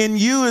anointing. In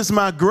you is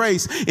my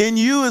grace. In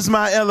you is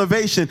my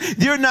elevation.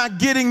 You're not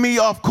getting me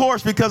off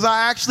course because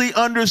I actually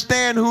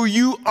understand who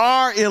you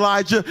are,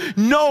 Elijah.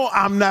 No,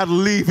 I'm not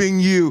leaving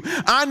you.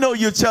 I know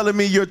you're telling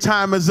me your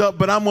time is up,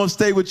 but I'm going to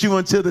stay with you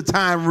until the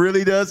time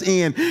really does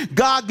end.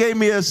 God gave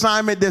me an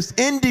assignment that's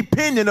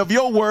independent of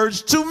your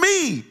words to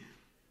me.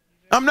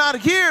 I'm not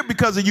here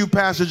because of you,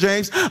 Pastor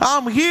James.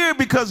 I'm here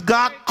because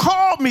God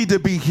called me to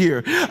be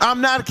here.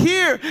 I'm not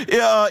here,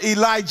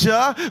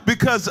 Elijah,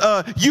 because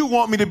you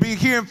want me to be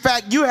here. In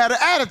fact, you had an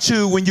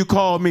attitude when you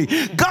called me.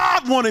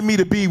 God wanted me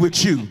to be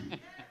with you.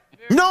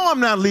 No, I'm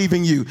not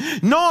leaving you.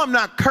 No, I'm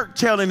not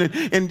curtailing and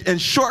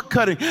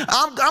shortcutting.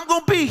 I'm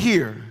going to be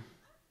here.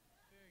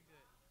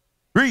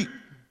 Read.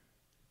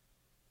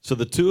 So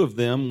the two of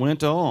them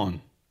went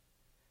on.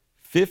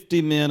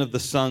 50 men of the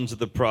sons of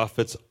the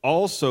prophets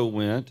also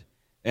went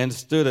and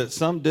stood at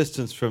some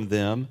distance from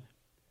them,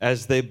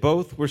 as they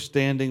both were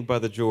standing by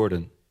the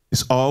Jordan.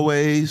 It's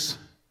always,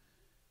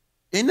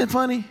 isn't it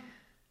funny?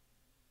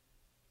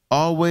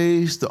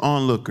 Always the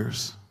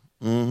onlookers.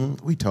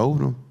 We told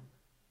them.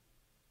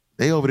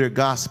 They over there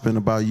gossiping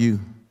about you.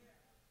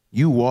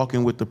 You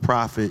walking with the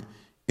prophet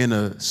in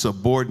a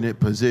subordinate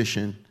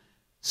position,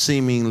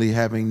 seemingly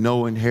having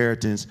no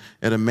inheritance,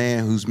 and a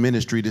man whose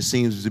ministry that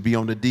seems to be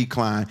on the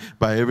decline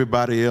by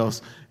everybody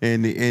else,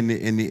 and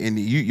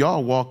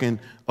y'all walking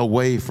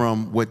away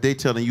from what they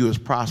telling you is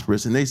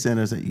prosperous, and they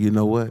saying, you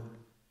know what?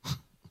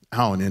 I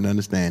don't even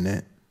understand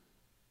that.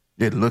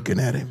 They're looking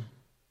at him.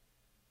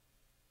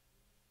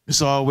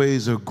 It's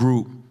always a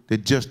group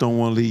that just don't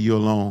want to leave you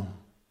alone.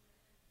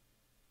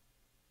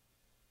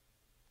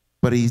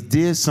 But he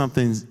did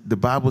something, the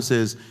Bible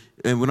says,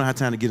 and we don't have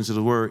time to get into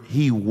the word,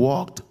 he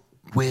walked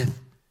with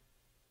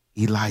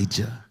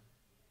Elijah.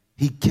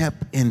 He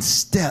kept in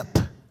step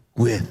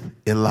with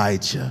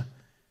Elijah.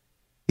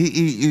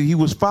 He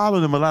was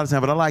following him a lot of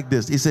times, but I like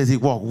this. He says he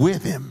walked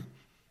with him.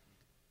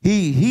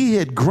 He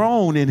had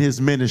grown in his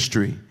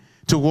ministry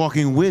to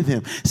walking with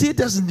him. See, it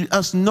doesn't do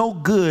us no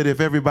good if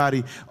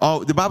everybody,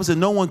 the Bible said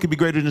no one can be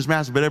greater than his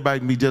master, but everybody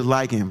can be just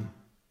like him.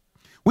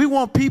 We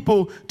want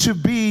people to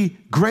be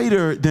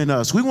greater than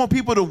us. We want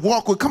people to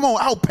walk with, come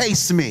on,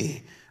 outpace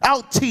me,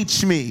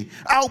 out-teach me,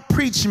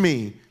 out-preach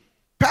me.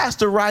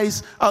 Pastor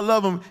Rice, I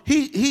love him.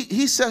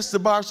 He sets the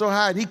bar so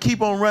high and he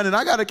keep on running.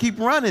 I got to keep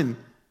running.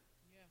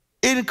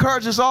 It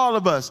encourages all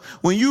of us.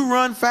 When you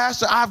run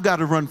faster, I've got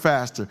to run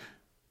faster.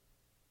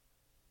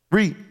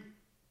 Read.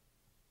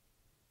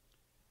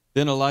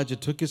 Then Elijah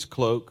took his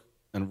cloak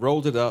and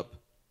rolled it up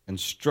and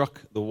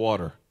struck the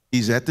water.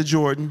 He's at the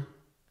Jordan.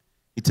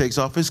 He takes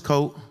off his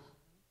coat.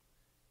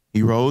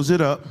 He rolls it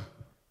up.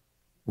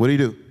 What do he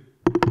do?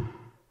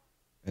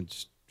 And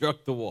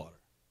struck the water.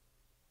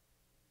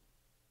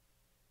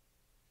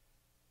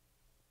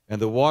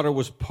 And the water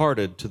was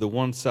parted to the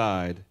one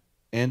side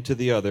and to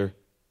the other,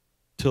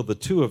 till the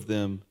two of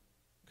them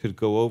could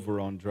go over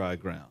on dry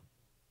ground.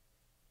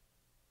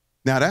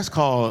 Now that's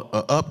called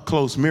an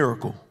up-close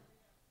miracle.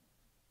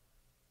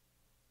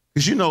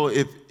 Because you know,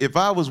 if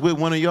I was with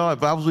one of y'all,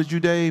 if I was with you,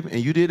 Dave,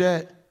 and you did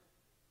that,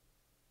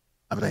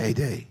 I'd be like, hey,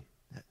 Dave,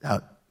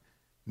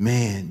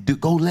 man,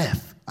 go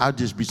left. I'll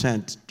just be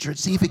trying to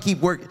see if it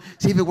works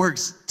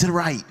to the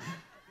right.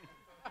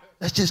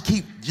 Let's just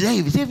keep,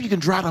 Dave, see if you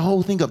can dry the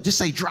whole thing up. Just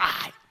say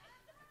dry.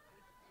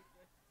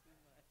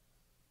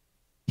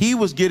 He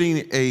was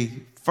getting a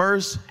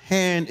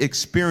first-hand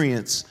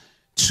experience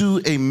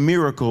to a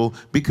miracle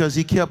because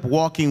he kept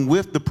walking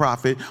with the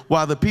prophet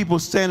while the people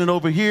standing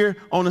over here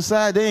on the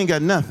side, they ain't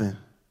got nothing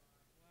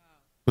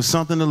but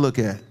something to look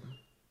at.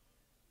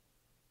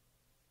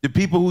 The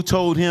people who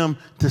told him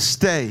to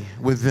stay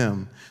with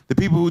them, the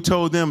people who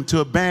told them to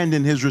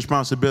abandon his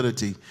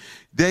responsibility,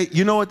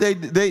 you know what they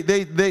did?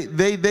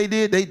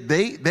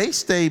 They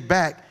stayed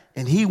back,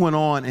 and he went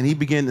on and he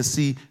began to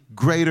see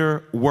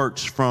greater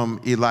works from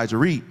Elijah.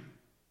 Read.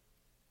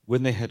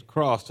 When they had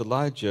crossed,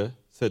 Elijah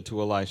said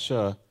to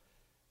Elisha,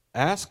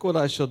 ask what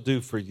I shall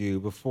do for you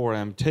before I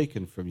am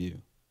taken from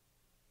you.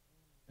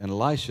 And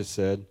Elisha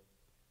said,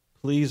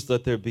 please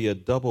let there be a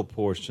double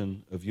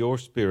portion of your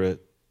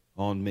spirit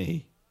on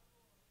me.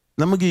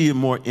 I'm going to give you a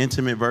more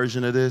intimate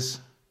version of this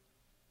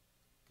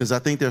because I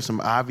think there's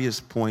some obvious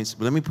points,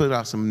 but let me put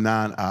out some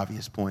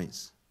non-obvious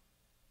points.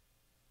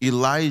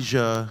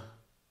 Elijah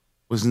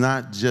was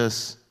not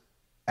just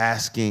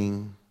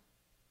asking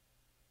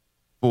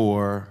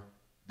for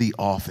the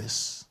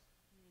office.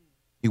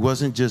 He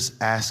wasn't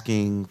just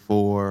asking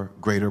for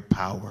greater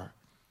power.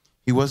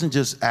 He wasn't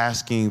just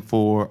asking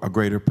for a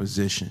greater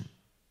position.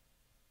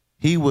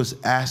 He was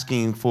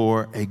asking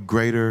for a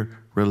greater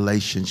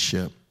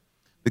relationship.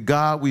 The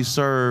God we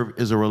serve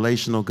is a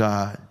relational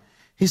God.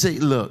 He said,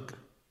 look,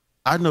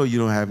 I know you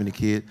don't have any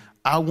kid.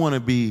 I want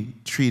to be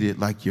treated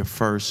like your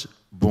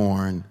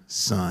firstborn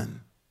son.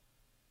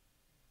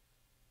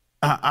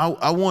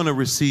 I want to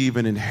receive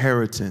an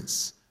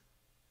inheritance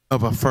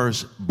of a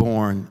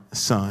firstborn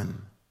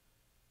son.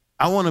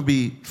 I want to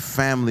be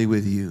family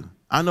with you.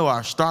 I know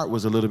our start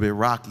was a little bit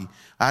rocky.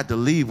 I had to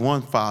leave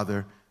one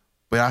father,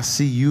 but I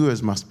see you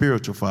as my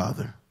spiritual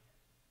father.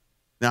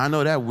 Now, I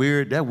know that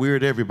weird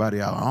everybody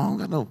out.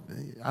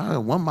 I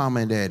have one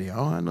mama and daddy. I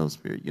don't have no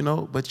spirit,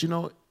 but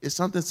it's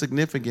something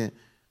significant.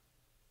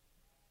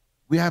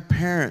 We have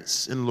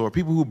parents in the Lord,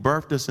 people who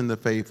birthed us in the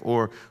faith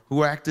or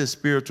who act as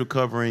spiritual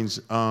coverings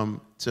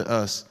to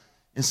us.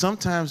 And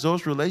sometimes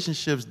those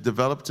relationships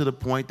develop to the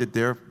point that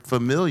they're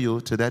familial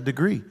to that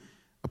degree.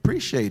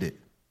 Appreciate it.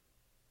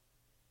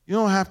 You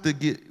don't have to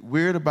get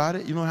weird about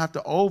it. You don't have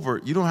to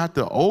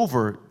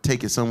over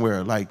take it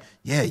somewhere like,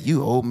 yeah,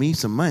 you owe me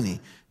some money.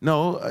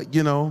 No,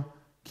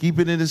 keep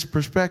it in its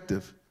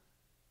perspective.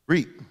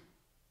 Read.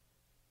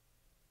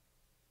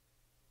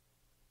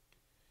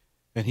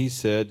 And he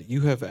said,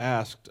 you have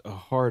asked a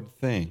hard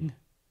thing,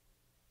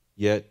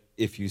 yet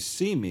if you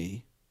see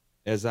me,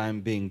 as I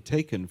am being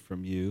taken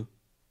from you,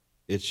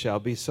 it shall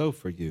be so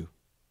for you.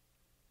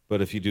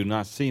 But if you do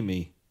not see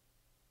me,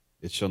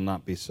 it shall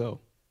not be so.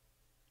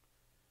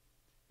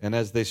 And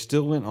as they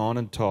still went on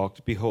and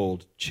talked,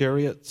 behold,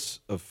 chariots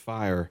of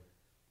fire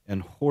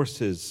and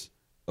horses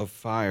of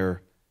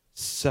fire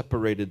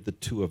separated the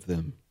two of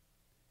them.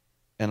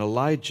 And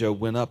Elijah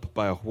went up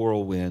by a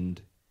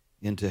whirlwind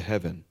into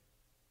heaven.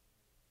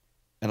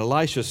 And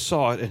Elisha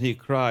saw it, and he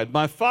cried,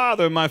 my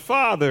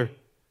father,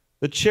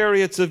 the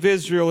chariots of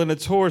Israel and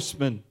its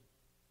horsemen.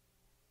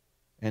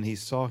 And he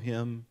saw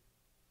him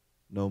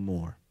no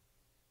more.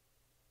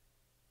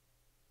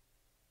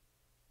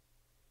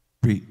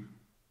 Read.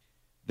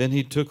 Then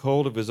he took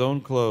hold of his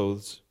own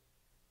clothes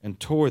and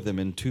tore them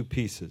in two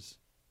pieces.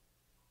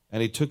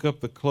 And he took up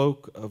the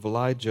cloak of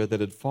Elijah that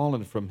had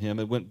fallen from him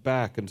and went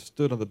back and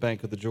stood on the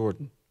bank of the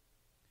Jordan.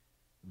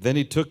 Then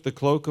he took the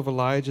cloak of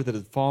Elijah that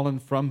had fallen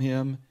from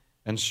him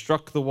and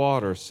struck the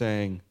water,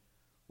 saying,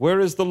 where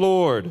is the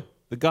Lord,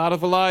 the God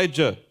of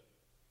Elijah?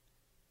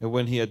 And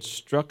when he had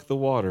struck the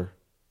water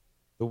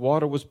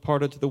was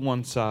parted to the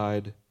one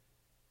side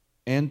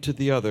and to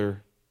the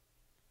other,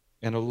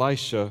 and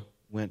Elisha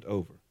went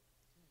over.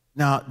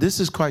 Now, this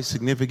is quite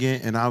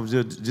significant, and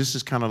this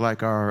is kind of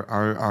like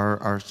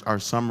our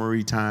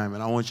summary time,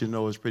 and I want you to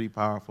know it's pretty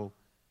powerful.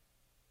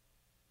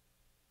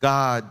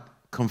 God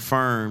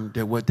confirmed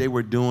that what they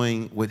were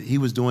doing, what he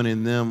was doing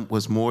in them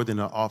was more than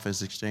an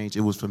office exchange.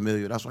 It was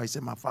familiar. That's why he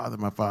said, my father,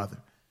 my father.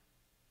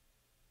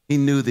 He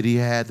knew that he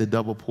had the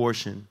double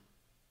portion.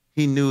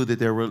 He knew that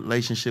their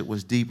relationship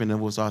was deep and it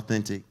was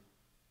authentic.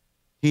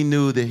 He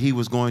knew that he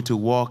was going to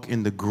walk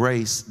in the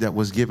grace that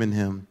was given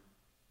him.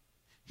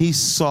 He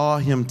saw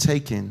him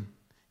taken,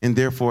 and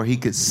therefore he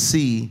could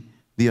see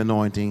the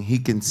anointing. He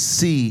can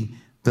see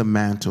the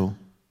mantle.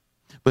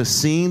 But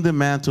seeing the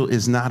mantle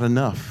is not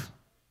enough.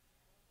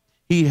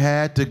 He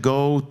had to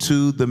go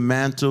to the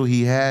mantle.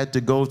 He had to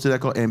go to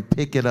that and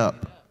pick it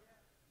up.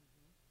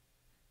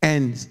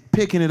 And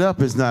picking it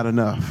up is not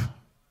enough.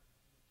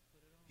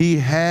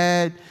 He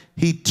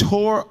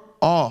tore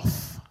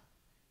off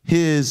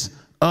his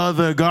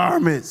other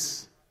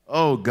garments.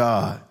 Oh,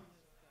 God.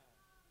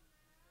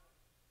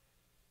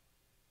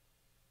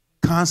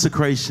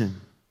 Consecration.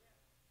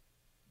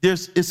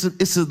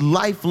 It's a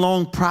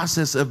lifelong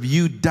process of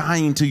you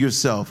dying to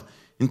yourself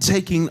and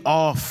taking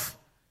off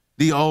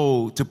the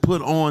old to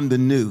put on the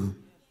new.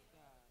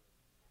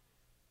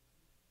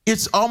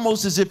 It's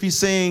almost as if he's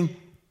saying,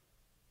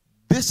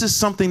 this is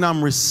something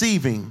I'm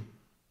receiving.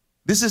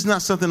 This is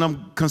not something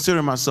I'm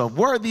considering myself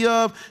worthy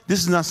of. This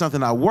is not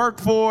something I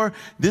work for.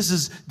 This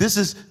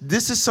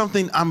is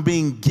something I'm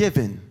being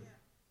given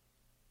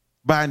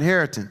by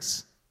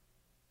inheritance.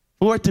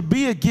 For it to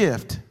be a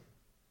gift,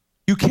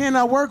 you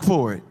cannot work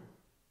for it.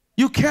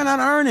 You cannot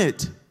earn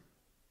it.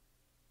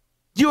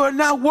 You are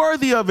not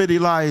worthy of it,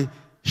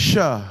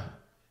 Elisha.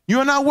 You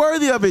are not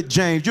worthy of it,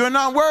 James. You are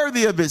not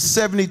worthy of it,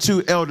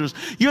 72 elders.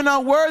 You're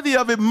not worthy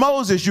of it,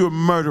 Moses. You're a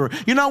murderer.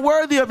 You're not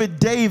worthy of it,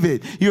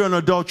 David. You're an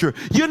adulterer.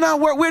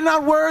 We're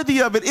not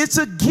worthy of it. It's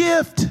a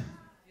gift.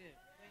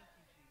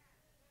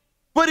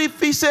 But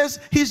if he says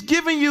he's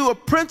giving you a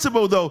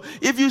principle, though,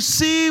 if you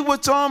see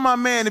what's on my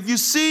man, if you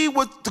see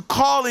what the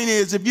calling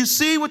is, if you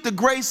see what the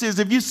grace is,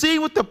 if you see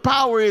what the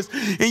power is,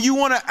 and you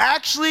want to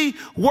actually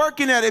work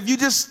in that, if you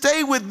just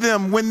stay with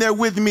them when they're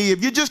with me,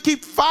 if you just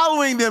keep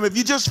following them, if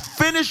you just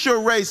finish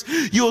your race,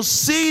 you'll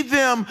see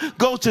them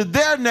go to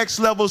their next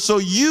level so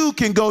you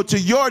can go to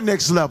your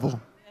next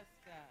level.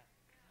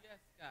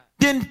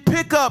 Then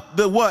pick up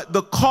the what?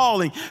 The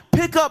calling.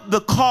 Pick up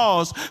the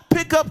cause.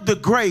 Pick up the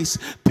grace.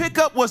 Pick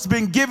up what's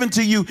been given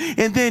to you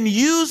and then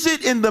use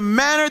it in the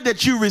manner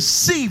that you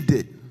received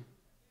it.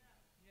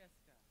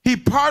 He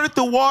parted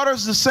the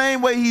waters the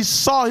same way he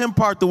saw him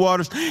part the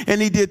waters,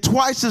 and he did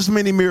twice as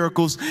many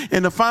miracles.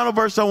 And the final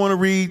verse I want to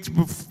read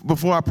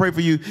before I pray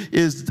for you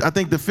is, I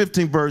think, the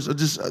 15th verse.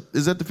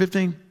 Is that the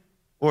 15th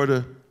or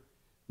the...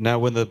 Now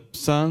when the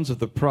sons of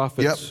the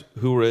prophets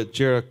who were at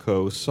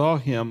Jericho saw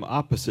him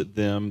opposite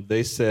them,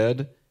 they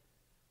said,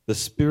 the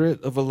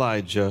spirit of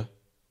Elijah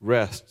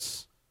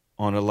rests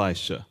on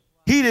Elisha.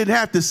 He didn't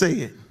have to say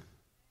it.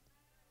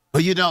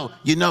 But you know,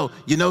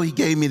 he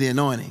gave me the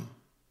anointing.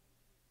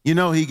 You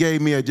know, he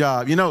gave me a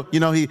job. No.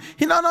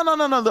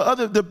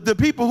 The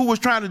people who was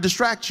trying to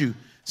distract you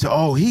said,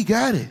 oh, he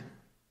got it.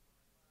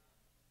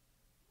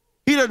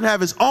 He doesn't have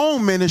his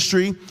own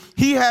ministry.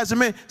 He has a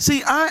man.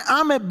 See,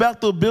 I'm at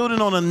Bethel building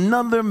on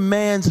another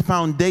man's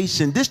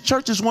foundation. This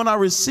church is one I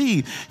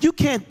receive. You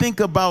can't think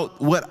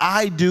about what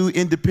I do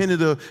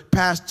independent of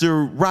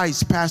Pastor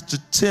Rice, Pastor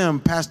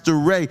Tim, Pastor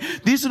Ray.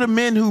 These are the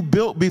men who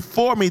built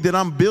before me that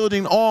I'm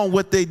building on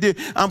what they did.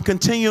 I'm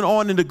continuing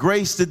on in the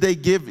grace that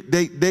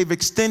they've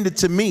extended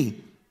to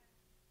me.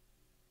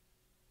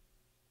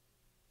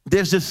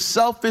 There's this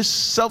selfish,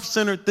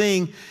 self-centered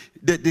thing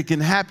that can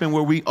happen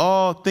where we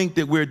all think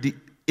that we're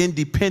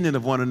independent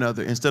of one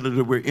another instead of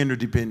that we're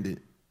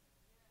interdependent.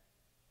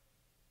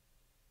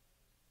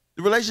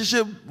 The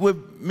relationship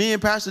with me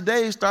and Pastor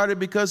Dave started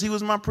because he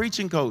was my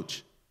preaching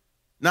coach.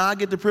 Now I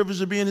get the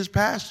privilege of being his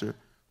pastor.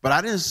 But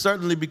I didn't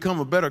certainly become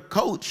a better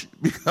coach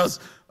because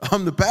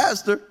I'm the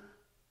pastor.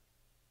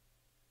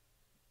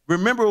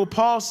 Remember what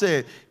Paul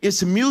said,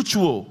 it's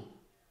mutual.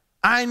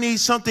 I need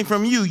something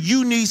from you.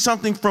 You need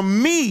something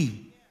from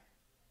me.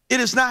 It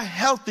is not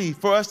healthy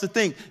for us to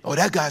think, oh,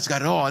 that guy's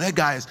got it all. That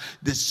guy is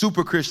the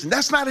super Christian.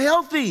 That's not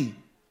healthy.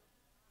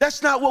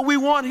 That's not what we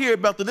want here,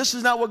 Bethel. This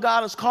is not what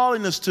God is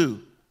calling us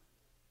to.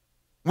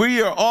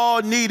 We are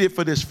all needed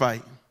for this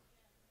fight.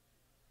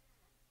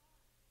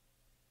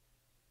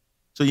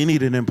 So you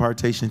need an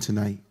impartation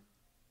tonight.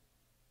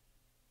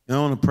 And I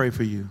want to pray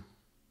for you.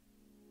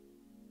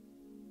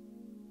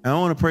 And I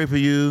want to pray for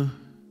you.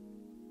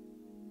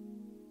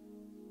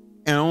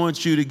 And I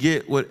want you to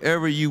get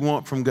whatever you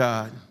want from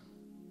God.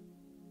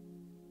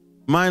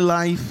 My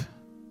life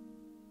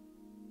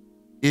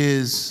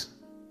is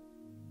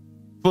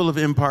full of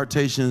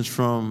impartations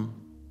from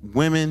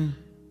women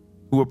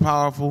who were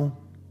powerful,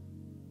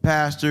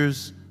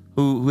 pastors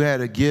who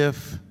had a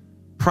gift,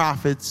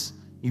 prophets,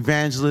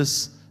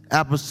 evangelists,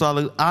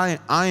 apostolic. I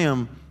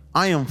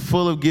am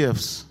full of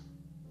gifts.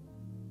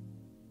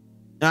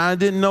 And I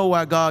didn't know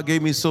why God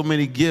gave me so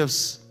many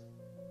gifts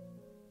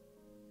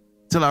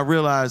till I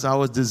realized I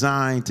was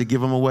designed to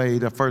give them away.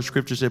 The first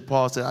scripture said,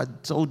 Paul said, I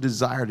so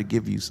desire to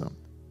give you something.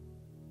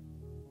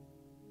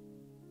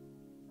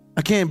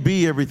 I can't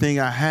be everything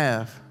I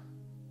have,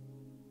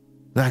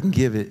 but I can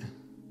give it.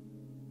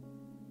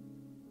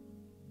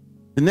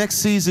 The next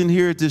season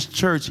here at this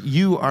church,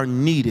 you are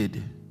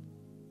needed.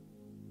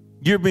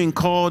 You're being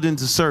called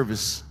into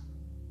service.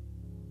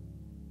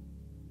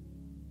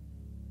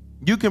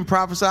 You can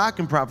prophesy, I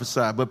can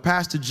prophesy, but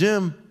Pastor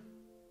Jim,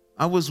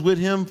 I was with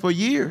him for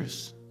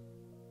years,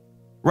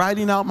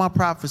 writing out my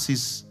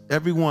prophecies,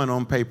 every one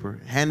on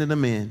paper, handing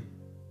them in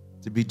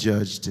to be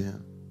judged to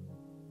him.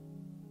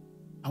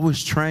 I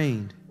was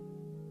trained.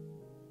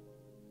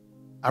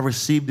 I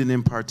received an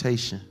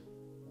impartation.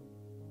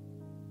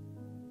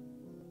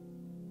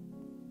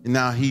 And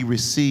now he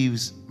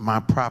receives my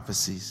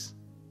prophecies,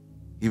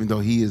 even though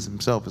he is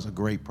himself is a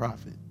great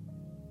prophet.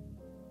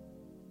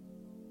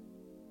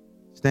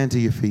 Stand to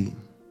your feet.